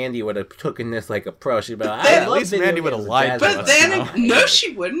 Yeah, Mandy would have taken this like a pro. She'd be like, at least Mandy would have lied to us. But then, no,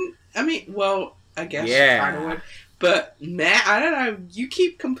 she wouldn't. I mean, well, I guess she kind of would. But, I don't know. You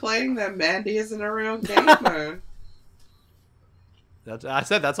keep complaining that Mandy isn't a real gamer. I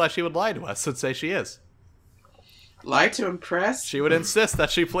said that's why she would lie to us and say she is. Lie to impress? She would insist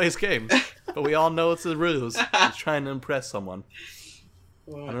that she plays games. But we all know it's a ruse. She's trying to impress someone.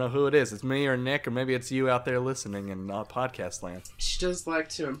 What? I don't know who it is. It's me or Nick, or maybe it's you out there listening in podcast land. She does like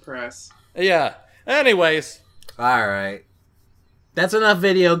to impress. Yeah. Anyways. Alright. That's enough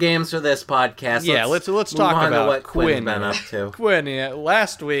video games for this podcast. Yeah, let's talk about what Quinn's been up to. Quinn,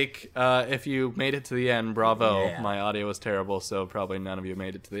 last week, if you made it to the end, bravo. Yeah. My audio was terrible, so probably none of you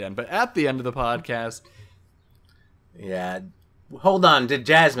made it to the end. But at the end of the podcast... Yeah. Hold on. Did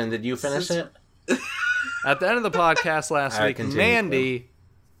you finish it? At the end of the podcast last week, Mandy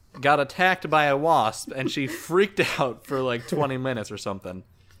got attacked by a wasp, and she freaked out for like 20 minutes or something.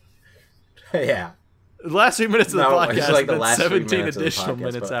 Yeah. The last 3 minutes of the podcast, like the last 17 additional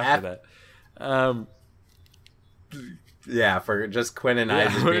minutes after that. Yeah, for just Quinn and I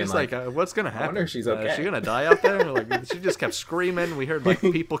just we're being just like what's going to happen? I wonder if she's okay. Is she going to die out there? Like, she just kept screaming. We heard like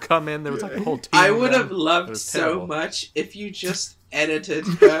people come in. There was like a whole team. I would have loved so much if you just edited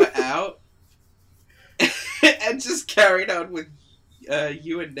her out and just carried on with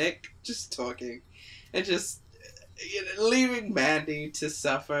you and Nick just talking and just leaving Mandy to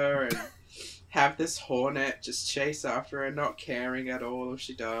suffer and have this hornet just chase after her, not caring at all if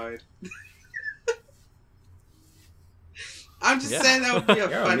she died. I'm just saying that would be a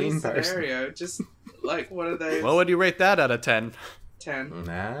You're a funny mean person. scenario. Just like one of those. What would you rate that out of 10? 10.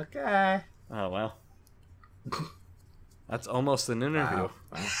 Okay. Oh, well. That's almost an interview.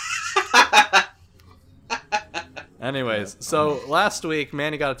 Wow. Anyways, so last week,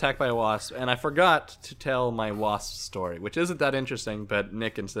 Manny got attacked by a wasp, and I forgot to tell my wasp story, which isn't that interesting, but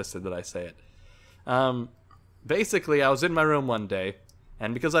Nick insisted that I say it. Basically, I was in my room one day,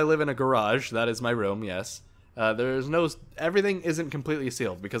 and because I live in a garage, that is my room, yes, everything isn't completely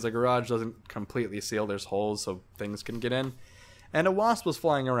sealed, because a garage doesn't completely seal, there's holes so things can get in, and a wasp was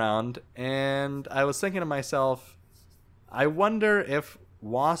flying around, and I was thinking to myself, I wonder if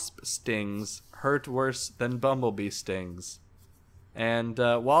wasp stings hurt worse than bumblebee stings. And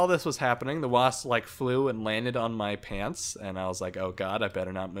while this was happening, the wasp flew and landed on my pants, and I was like, oh god, I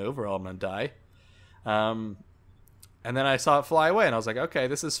better not move or I'm gonna die. And then I saw it fly away, and I was like, okay,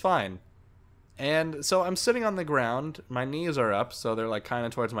 this is fine. And so I'm sitting on the ground, my knees are up, so they're kind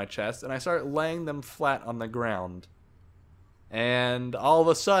of towards my chest, and I start laying them flat on the ground. And all of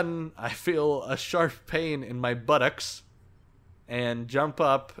a sudden, I feel a sharp pain in my buttocks, and jump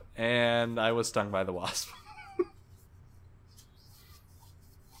up, and I was stung by the wasp.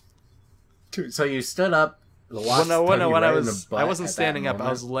 So you stood up. The wasp when I I wasn't standing up. I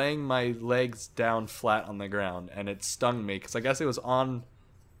was laying my legs down flat on the ground, and it stung me because I guess it was on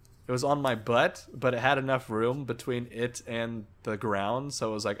my butt, but it had enough room between it and the ground,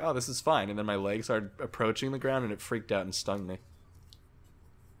 so it was like, oh, this is fine. And then my legs started approaching the ground, and it freaked out and stung me.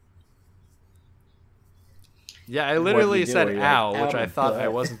 Yeah, I literally said ow, which I thought I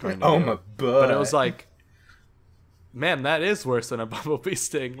wasn't going to do. Oh, my butt. But it was like, man, that is worse than a bumblebee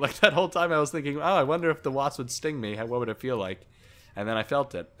sting. That whole time I was thinking, oh, I wonder if the wasp would sting me. What would it feel like? And then I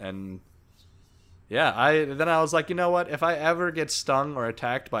felt it. And yeah, then I was like, you know what? If I ever get stung or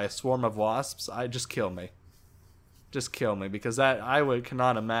attacked by a swarm of wasps, just kill me. Just kill me. Because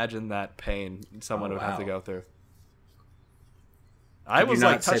cannot imagine that pain someone would have to go through. I was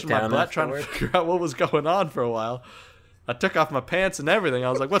touching my butt trying to figure out what was going on for a while. I took off my pants and everything. I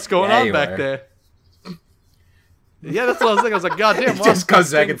was like, what's going on back there? Yeah, that's what I was thinking. I was like, God damn, just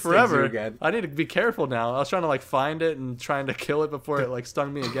goes back and forever. Again. I need to be careful now. I was trying to find it and trying to kill it before it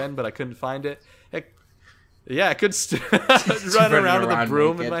stung me again, but I couldn't find it. I could run around with a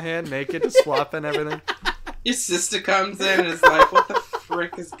broom naked in my hand, naked, just swapping everything. Your sister comes in and is like, what the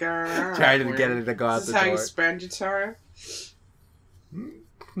frick is going on? Trying to get it to go out the door. This is how you spend your time?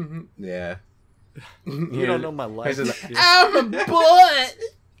 Yeah. You don't know my life. I'm a butt!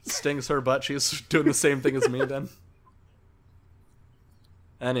 Stings her butt. She's doing the same thing as me then.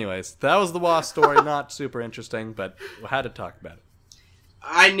 Anyways, that was the wasp story. Not super interesting, but we had to talk about it.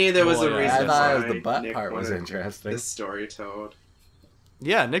 I knew there was a reason. I thought the butt Nick part was interesting. This story told.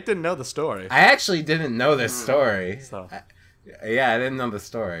 Yeah, Nick didn't know the story. I actually didn't know this story. So. I didn't know the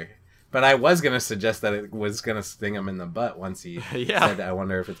story. But I was going to suggest that it was going to sting him in the butt once he said, I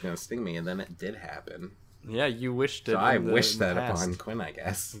wonder if it's going to sting me. And then it did happen. Yeah, you wished it. So I wished that upon Quinn, I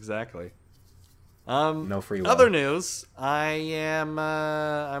guess. Exactly. No free will. Other news,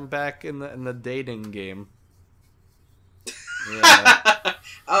 I'm back in the dating game. Yeah.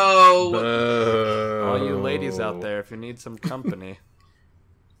 Oh. All you ladies out there, if you need some company.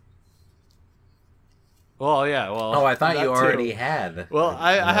 Well, yeah, well... Oh, I thought you already had. Well,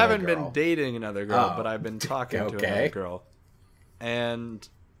 I haven't been dating another girl, but I've been talking to another girl. And,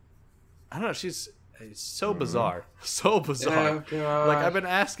 I don't know, she's so bizarre. So bizarre. Oh, I've been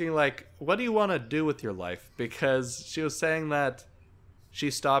asking, what do you want to do with your life? Because she was saying that she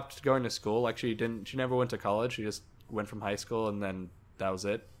stopped going to school. She never went to college. She just went from high school, and then that was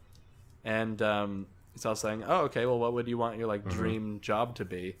it. And so I was saying, oh, okay, well, what would you want your, dream job to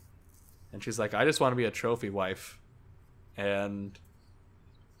be? And she's like, I just want to be a trophy wife. And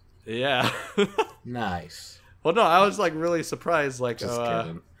yeah. Nice. Well, no, I was really surprised. Just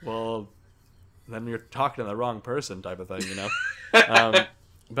kidding. Well, then you're talking to the wrong person type of thing, you know?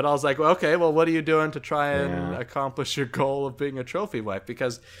 But I was like, well, okay, well, what are you doing to try and accomplish your goal of being a trophy wife?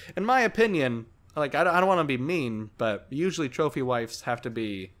 Because in my opinion, I don't want to be mean, but usually trophy wives have to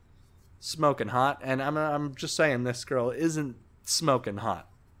be smoking hot. And I'm just saying this girl isn't smoking hot.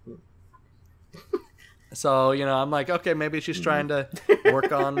 So, I'm like, okay, maybe she's trying to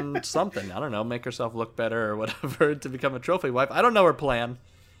work on something. I don't know, make herself look better or whatever to become a trophy wife. I don't know her plan.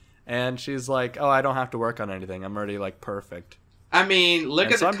 And she's like, oh, I don't have to work on anything. I'm already, perfect. I mean,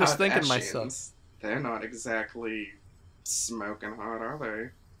 look at the I'm just thinking to myself, they're not exactly smoking hot,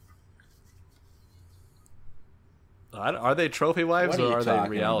 are they? Are they trophy wives or are they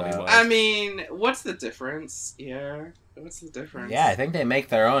reality wives? I mean, what's the difference? Yeah. What's the difference? Yeah, I think they make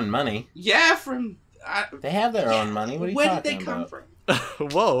their own money. Yeah, They have their own money. What are you where talking did they come about? from?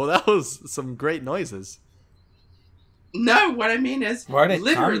 Whoa, that was some great noises. No, what I mean is, Where did they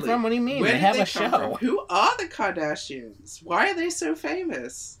literally, come from? What do you mean? Where They did have they a come show. from? Who are the Kardashians? Why are they so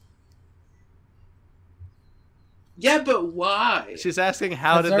famous? Yeah, but why? She's asking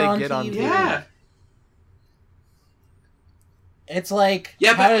how 'Cause did they're they on get on TV. TV? Yeah. It's like,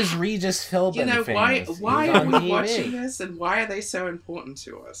 Yeah, how but- is Regis Philbin famous? Why He's are on we TV. watching this, and why are they so important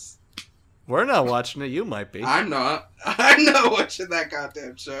to us? We're not watching it. You might be. I'm not. I'm not watching that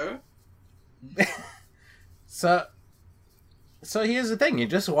goddamn show. So here's the thing: you're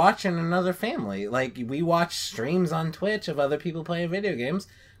just watching another family. Like, we watch streams on Twitch of other people playing video games.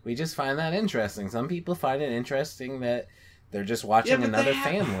 We just find that interesting. Some people find it interesting that they're just watching but another they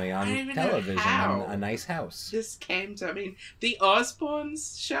have- family I don't on even know television how. in a nice house. This came to, I mean, the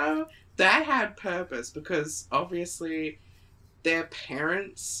Osbournes show, that had purpose because obviously their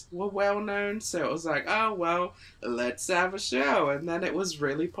parents were well known, so it was like, oh, well, let's have a show. And then it was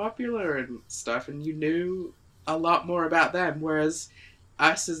really popular and stuff, and you knew a lot more about them, whereas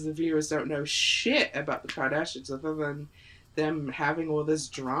us as the viewers don't know shit about the Kardashians other than them having all this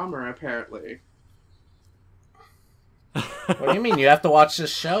drama, apparently. What do you mean? You have to watch the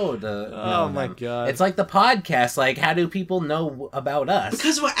show to. Oh know my them. god! It's like the podcast. Like, how do people know about us?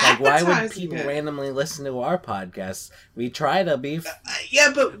 Because we're Like, why advertising would people it. randomly listen to our podcasts? We try to be.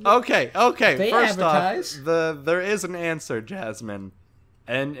 Yeah, but Okay. They First advertise. off, there is an answer, Jasmine,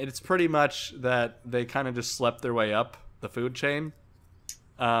 and it's pretty much that they kind of just slept their way up the food chain.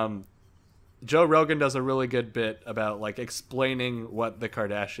 Joe Rogan does a really good bit about like explaining what the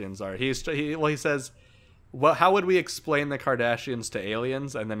Kardashians are. He says, "Well, how would we explain the Kardashians to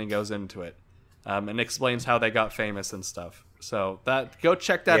aliens?" And then he goes into it and explains how they got famous and stuff. So go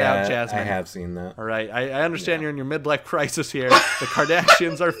check that out, Jasmine. I have seen that. All right, I understand you're in your midlife crisis here. The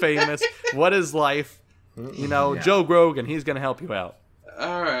Kardashians are famous. What is life? You know, Yeah. Joe Rogan, he's gonna help you out.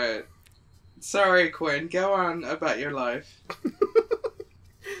 alright. Sorry, Quinn. Go on about your life.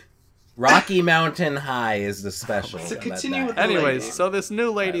 Rocky Mountain High is the special. So about continue that. with the Anyways, lady. so this new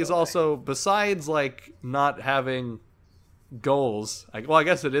lady is By the way. also, besides like not having goals. I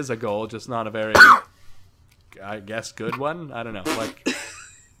guess it is a goal, just not a very, I guess, good one. I don't know. Like,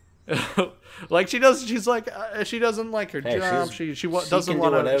 like she does. She's like she doesn't like her Hey, job. she She can doesn't do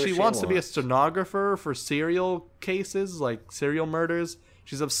want to. whatever She she wants to be a wants. stenographer for serial cases, like serial murders.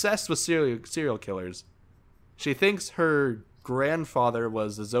 She's obsessed with serial killers. She thinks her grandfather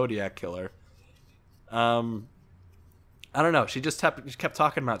was a Zodiac killer. I don't know. She just kept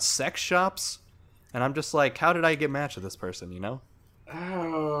talking about sex shops, and I'm just like, how did I get matched with this person? You know,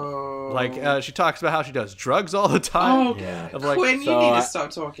 Oh. like she talks about how she does drugs all the time. Oh, Yeah. Of like, Quinn, you so need I- to stop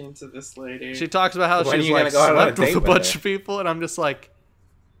talking to this lady. she talks about how When are she's you like gonna go out on a slept with date a with bunch her? of people, and I'm just like,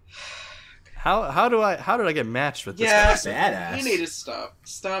 how did I get matched with this Yeah. person? Badass. You need to stop.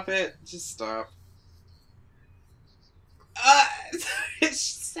 Stop it. Just stop. It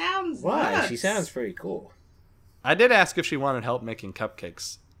sounds Why? nuts. She sounds pretty cool. I did ask if she wanted help making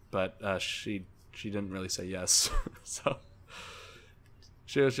cupcakes, but she didn't really say yes. So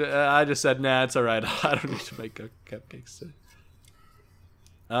I just said, nah, it's all right. I don't need to make cupcakes today.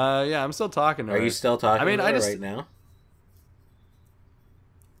 Yeah, I'm still talking to her. Are you still talking I mean, to I her just- right now?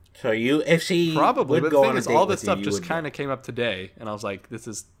 So if she Probably, would but go the on thing a is, date all with this you, stuff you just would kind of came up today, and I was like, this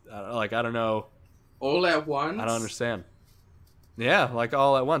is like, I don't know. All at once? I don't understand. Yeah, like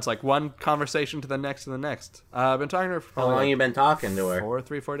all at once, like one conversation to the next and the next. I've been talking to her for How long like you been talking to her?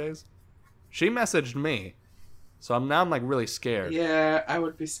 4 days. She messaged me, so I'm like really scared. Yeah, I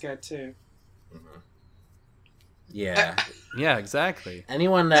would be scared too. Yeah. Yeah, exactly.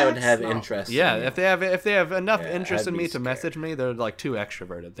 Anyone that would That's have not- interest. Yeah, in you. if they have enough Yeah, interest I'd in be me to scared. message me, they're like too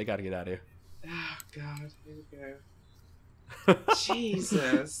extroverted. They got to get out of here. Oh, God. Here we go.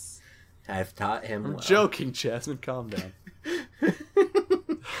 Jesus. I've taught him. I'm well. joking, Jasmine. Calm down.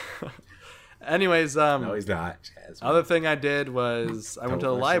 Anyways, No, he's not. Jasmine. other thing I did was I went to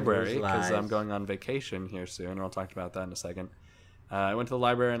the Don't listen to library his because I'm lies. going on vacation here soon, and I'll talk about that in a second. I went to the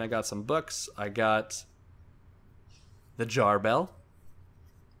library and I got some books. I got The Jar Bell.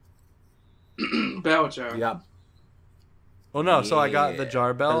 Belgium. You got Well, no, so I got The Yeah.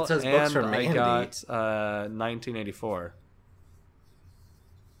 Jar Bell But it says and books from I Mandy. got 1984.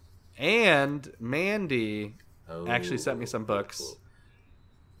 And Mandy actually sent me some books.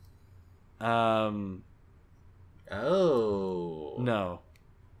 Oh. No.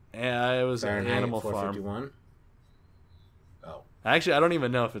 It was Fahrenheit Animal Farm. 451? Oh. Actually, I don't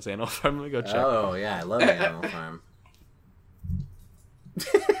even know if it's Animal Farm. Let me go check. Oh, yeah, I love Animal Farm.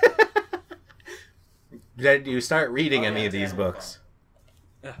 Did you start reading any of these books?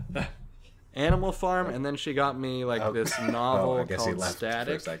 Animal Farm, and then she got me like this novel called For a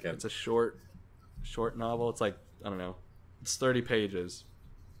Static. second. It's a short novel. It's like, I don't know, it's 30 pages.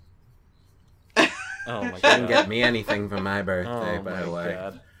 Oh my god! Didn't get me anything for my birthday, Oh by my the way.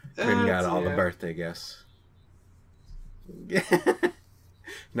 god! Couldn't got all the birthday gifts.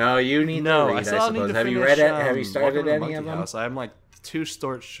 No, you need to read. I suppose. Have you read it? Have you started any of them? House. I'm like two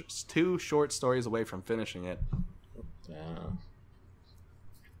short stories away from finishing it.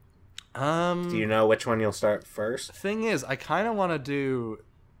 Do you know which one you'll start first? Thing is, I kind of want to do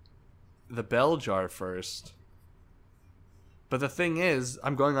the Bell Jar first. But the thing is,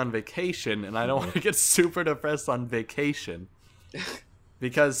 I'm going on vacation, and I don't want to get super depressed on vacation.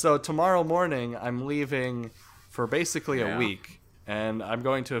 Because, so tomorrow morning, I'm leaving for basically a week. And I'm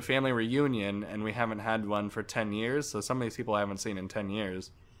going to a family reunion, and we haven't had one for 10 years. So some of these people I haven't seen in 10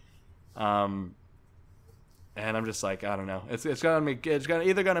 years. And I'm just like, I don't know. It's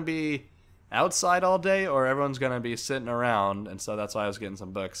either gonna be outside all day, or everyone's gonna be sitting around. And so that's why I was getting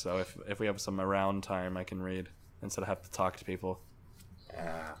some books. So if we have some around time, I can read instead of have to talk to people.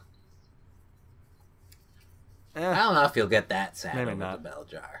 I don't know if you'll get that sad Maybe with not. the Bell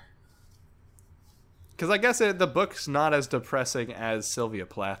Jar. Because I guess the book's not as depressing as Sylvia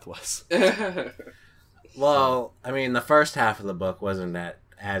Plath was. Well, I mean, the first half of the book wasn't that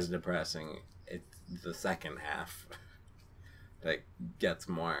as depressing. It's the second half that gets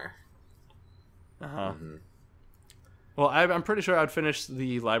more. Uh-huh. Mm-hmm. Well, I'm pretty sure I'd finish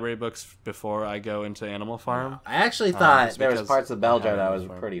the library books before I go into Animal Farm. I actually thought there was parts of Bell Jar that was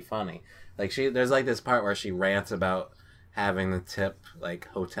pretty funny. Like there's like this part where she rants about having to tip like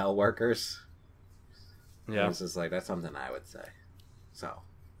hotel workers. Yeah, it's just like that's something I would say. So,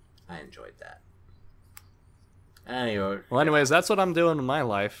 I enjoyed that. Anyway, anyways, that's what I'm doing in my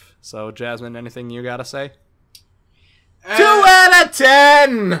life. So, Jasmine, anything you gotta say? 2 out of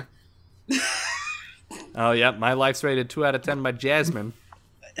 10. Oh, yeah, my life's rated 2 out of 10 by Jasmine.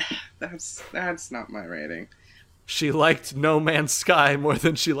 That's not my rating. She liked No Man's Sky more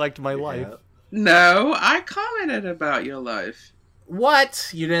than she liked my life. No, I commented about your life. What?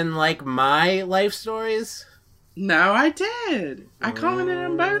 You didn't like my life stories? No, I did. I commented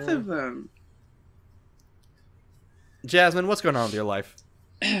on both of them. Jasmine, what's going on with your life?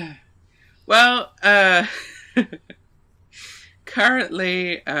 Well,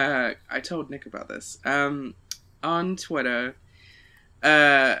 currently, I told Nick about this. On Twitter,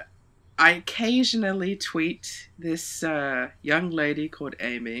 I occasionally tweet this young lady called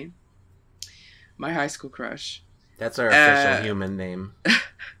Amy, my high school crush. That's our official human name.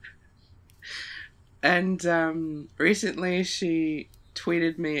 And recently she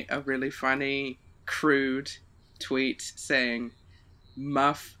tweeted me a really funny, crude tweet saying,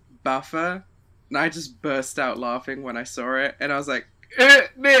 "Muff Buffer." And I just burst out laughing when I saw it. And I was like,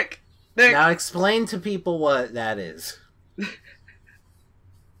 Nick! Now explain to people what that is.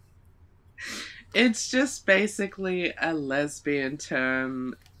 It's just basically a lesbian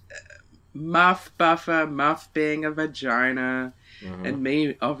term. Muff Buffer, muff being a vagina, and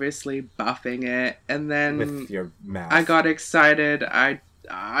me obviously buffing it. And then with your mouth. I got excited. I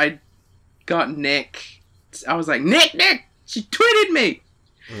got Nick. I was like, Nick! She tweeted me!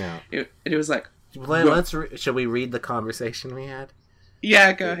 Yeah. It was like... Should we read the conversation we had?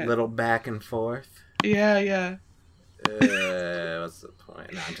 Yeah, go ahead. Little back and forth. Yeah. What's the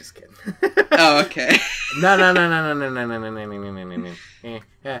point? No, I'm just kidding. Oh, okay. No.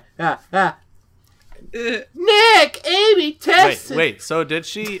 Nick, Amy, test. Wait. So did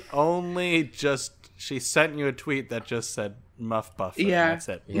she only she sent you a tweet that just said Muff Buffer? Yeah. And that's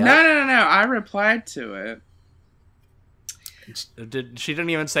it. Yeah. No. I replied to it. She didn't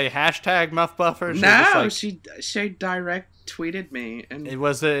even say hashtag Muff Buffer? She direct tweeted me. And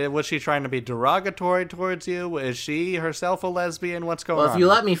was she trying to be derogatory towards you? Is she herself a lesbian? What's going on? Well, if you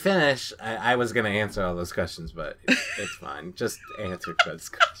let me finish, I was going to answer all those questions, but it's fine. Just answer Chris'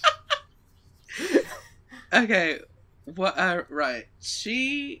 question. Okay. Right.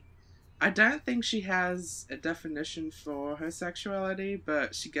 I don't think she has a definition for her sexuality,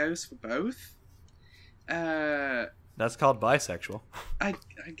 but she goes for both. That's called bisexual. I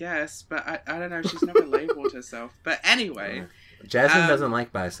guess, but I don't know. She's never labeled herself. But anyway. Jasmine doesn't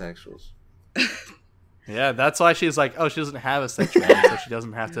like bisexuals. Yeah, that's why she's like, she doesn't have a sexuality, so she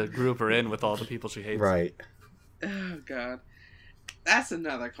doesn't have to group her in with all the people she hates. Right. Oh, God. That's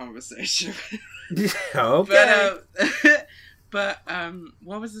another conversation. Okay. But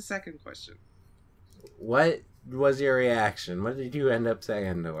what was the second question? What was your reaction? What did you end up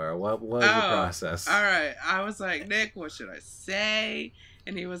saying to her? What was your process? All right. I was like, Nick, what should I say?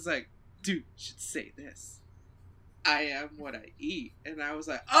 And he was like, dude, you should say this. I am what I eat. And I was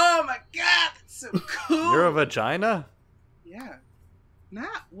like, oh my god, that's so cool. You're a vagina? Yeah.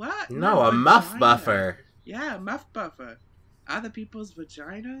 Not what? No, Not a muff vagina. buffer. Yeah, muff buffer. Other people's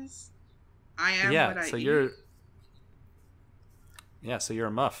vaginas? I am Yeah, what I so eat. you're... Yeah, so you're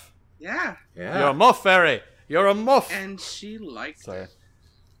a muff. Yeah. Yeah. You're a muff, Fairy! You're a muff! And she liked Sorry. it.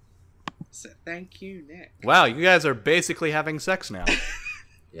 So thank you, Nick. Wow, you guys are basically having sex now.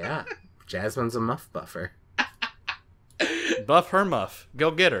 Yeah. Jasmine's a muff buffer. Buff her muff.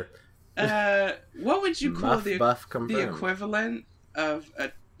 Go get her. What would you call Muff buff the confirmed. equivalent of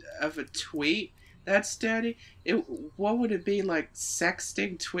a tweet that's dirty? What would it be, like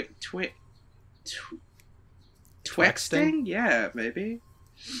sexting, twexting? Yeah, maybe.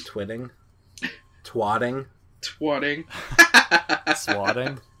 Twitting. Twatting. Twatting.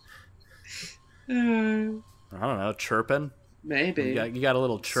 Swatting. I don't know, chirping. Maybe. You got a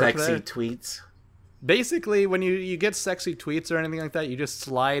little chirp Sexy there. tweets. Basically, when you get sexy tweets or anything like that, you just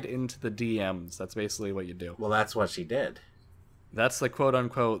slide into the DMs. That's basically what you do. Well, that's what she did. That's the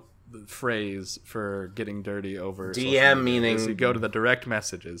quote-unquote phrase for getting dirty over social DM media, meaning- is you go to the direct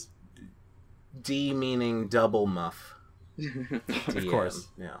messages. D meaning double muff. Of DM. course.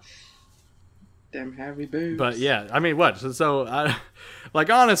 Yeah. Them heavy boobs. But yeah, I mean, what? So like,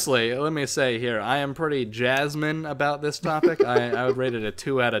 honestly, let me say here, I am pretty Jasmine about this topic. I would rate it a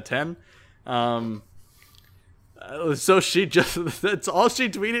 2 out of 10. So she just—that's all she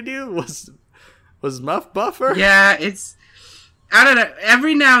tweeted you was muff buffer. Yeah, it's. I don't know.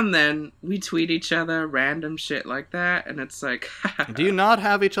 Every now and then we tweet each other random shit like that, and it's like. Do you not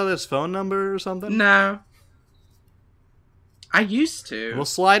have each other's phone number or something? No. I used to. We'll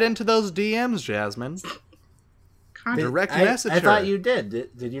slide into those DMs, Jasmine. Kind of. Direct I message her. thought you did.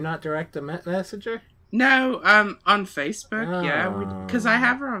 Did you not direct a messenger? No, on Facebook, yeah, Oh. because I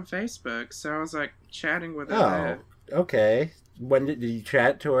have her on Facebook, so I was like chatting with her Oh, there. okay. When did you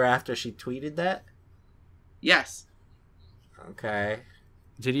chat to her after she tweeted that? Yes. Okay.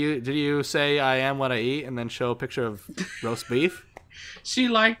 Did you say I am what I eat and then show a picture of roast beef? She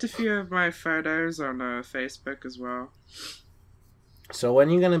liked a few of my photos on Facebook as well. So when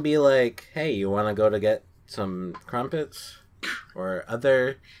you gonna be like, hey, you want to go to get some crumpets or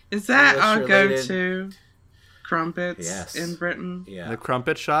other? Is that our English-related- go-to crumpets Yes. in Britain? Yeah. The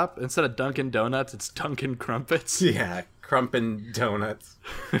crumpet shop? Instead of Dunkin' Donuts, it's Dunkin' Crumpets. Yeah, crumpin donuts.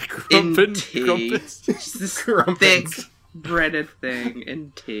 Crumpin' tea. crumpets. Just this Crumpets. thick breaded thing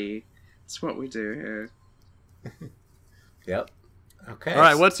in tea. That's what we do here. Yep. Okay. All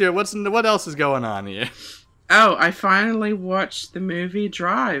right, what else is going on here? Oh, I finally watched the movie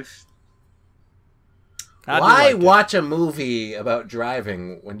Drive. How'd you Why like it? watch a movie about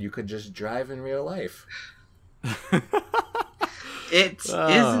driving when you could just drive in real life? It Oh,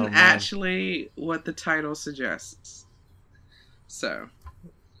 isn't man. actually what the title suggests. So,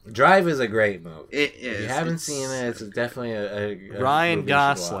 Drive is a great movie. it is. If you haven't It's- seen it, it's definitely a Ryan movie you should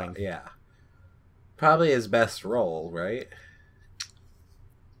watch. Gosling. Yeah. Probably his best role, right?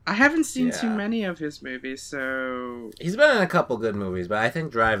 I haven't seen too Yeah. many of his movies, so. He's been in a couple good movies, but I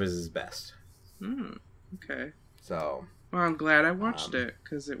think Drive is his best. Okay. So, Well, I'm glad I watched it,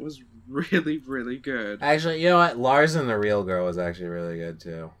 because it was really, really good. actually, you know what? Lars and the Real Girl was actually really good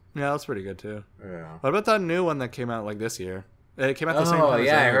too. Yeah, that's pretty good too. Yeah. What about that new one that came out like this year? It came out the same time. Oh as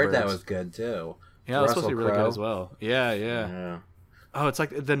yeah, I Angry heard that Birds. was good too. Yeah, it was supposed to be really Russell good as well. Yeah, yeah. Yeah. Oh, it's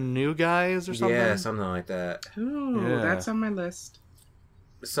like The New Guys or something? Yeah, something like that. Ooh, Yeah. that's on my list.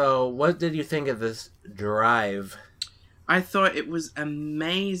 So, what did you think of this Drive? I thought it was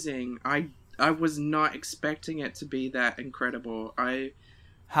amazing. I was not expecting it to be that incredible.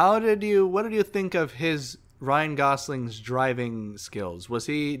 What did you think of his Ryan Gosling's driving skills?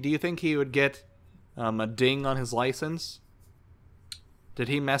 Do you think he would get a ding on his license? Did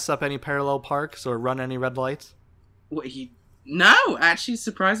he mess up any parallel parks or run any red lights? No, actually,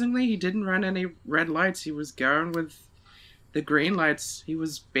 surprisingly, he didn't run any red lights. He was going with the green lights. He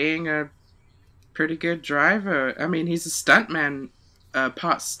was being a pretty good driver. I mean, he's a stuntman,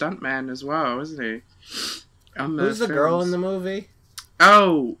 part stuntman as well, isn't he? Who's the girl in the movie?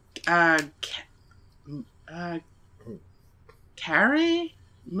 Oh, Carrie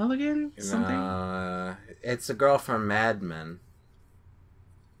Mulligan? Something? It's the girl from Mad Men.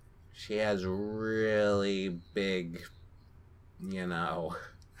 She has really big,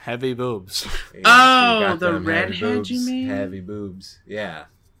 Heavy boobs. yeah, Oh, she got the them heavy redhead, you boobs, mean? Heavy boobs. Yeah.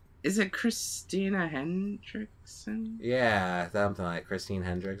 Is it Christina Hendrickson? Yeah, something like Christine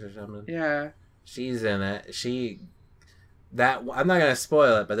Hendricks or something. Yeah. She's in it. I'm not gonna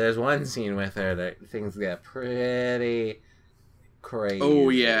spoil it, but there's one scene with her that things get pretty crazy. Oh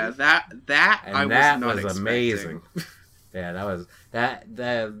yeah, that I was not expecting. Amazing. Yeah, that was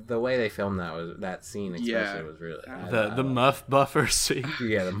the way they filmed that scene especially was really the muff buffer scene.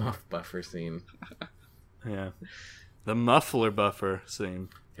 Yeah, the muff buffer scene. Yeah, the muffler buffer scene.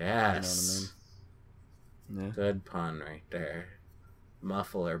 Yes, you know what I mean? Yeah. Good pun right there.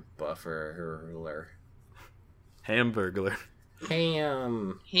 Muffler buffer. Hamburglar.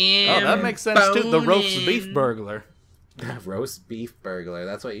 Ham. Oh, that makes sense too. The roast beef burglar. Roast beef burglar.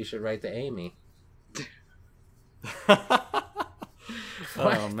 That's what you should write to Amy.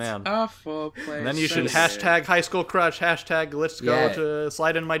 Oh man. Awful place. And then you should hashtag high school crush, hashtag let's go to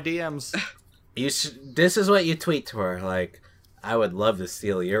slide in my DMs. This is what you tweet to her, like, I would love to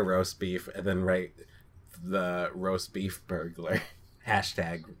steal your roast beef, and then write the roast beef burglar.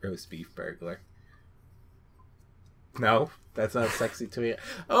 Hashtag roast beef burglar. No, that's not a sexy tweet.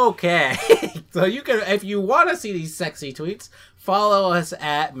 Okay. So you can, if you want to see these sexy tweets, follow us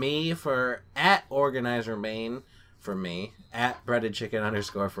at Organizer Main for me, at breaded chicken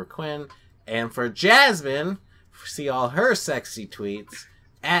 _ for Quinn, and for Jasmine, see all her sexy tweets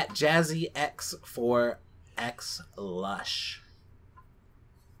at JazzyX4XLush.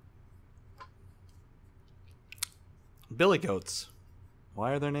 Billy goats.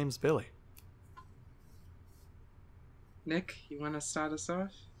 Why are their names Billy? Nick, you want to start us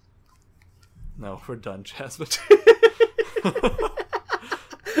off? No, we're done, Jasmine.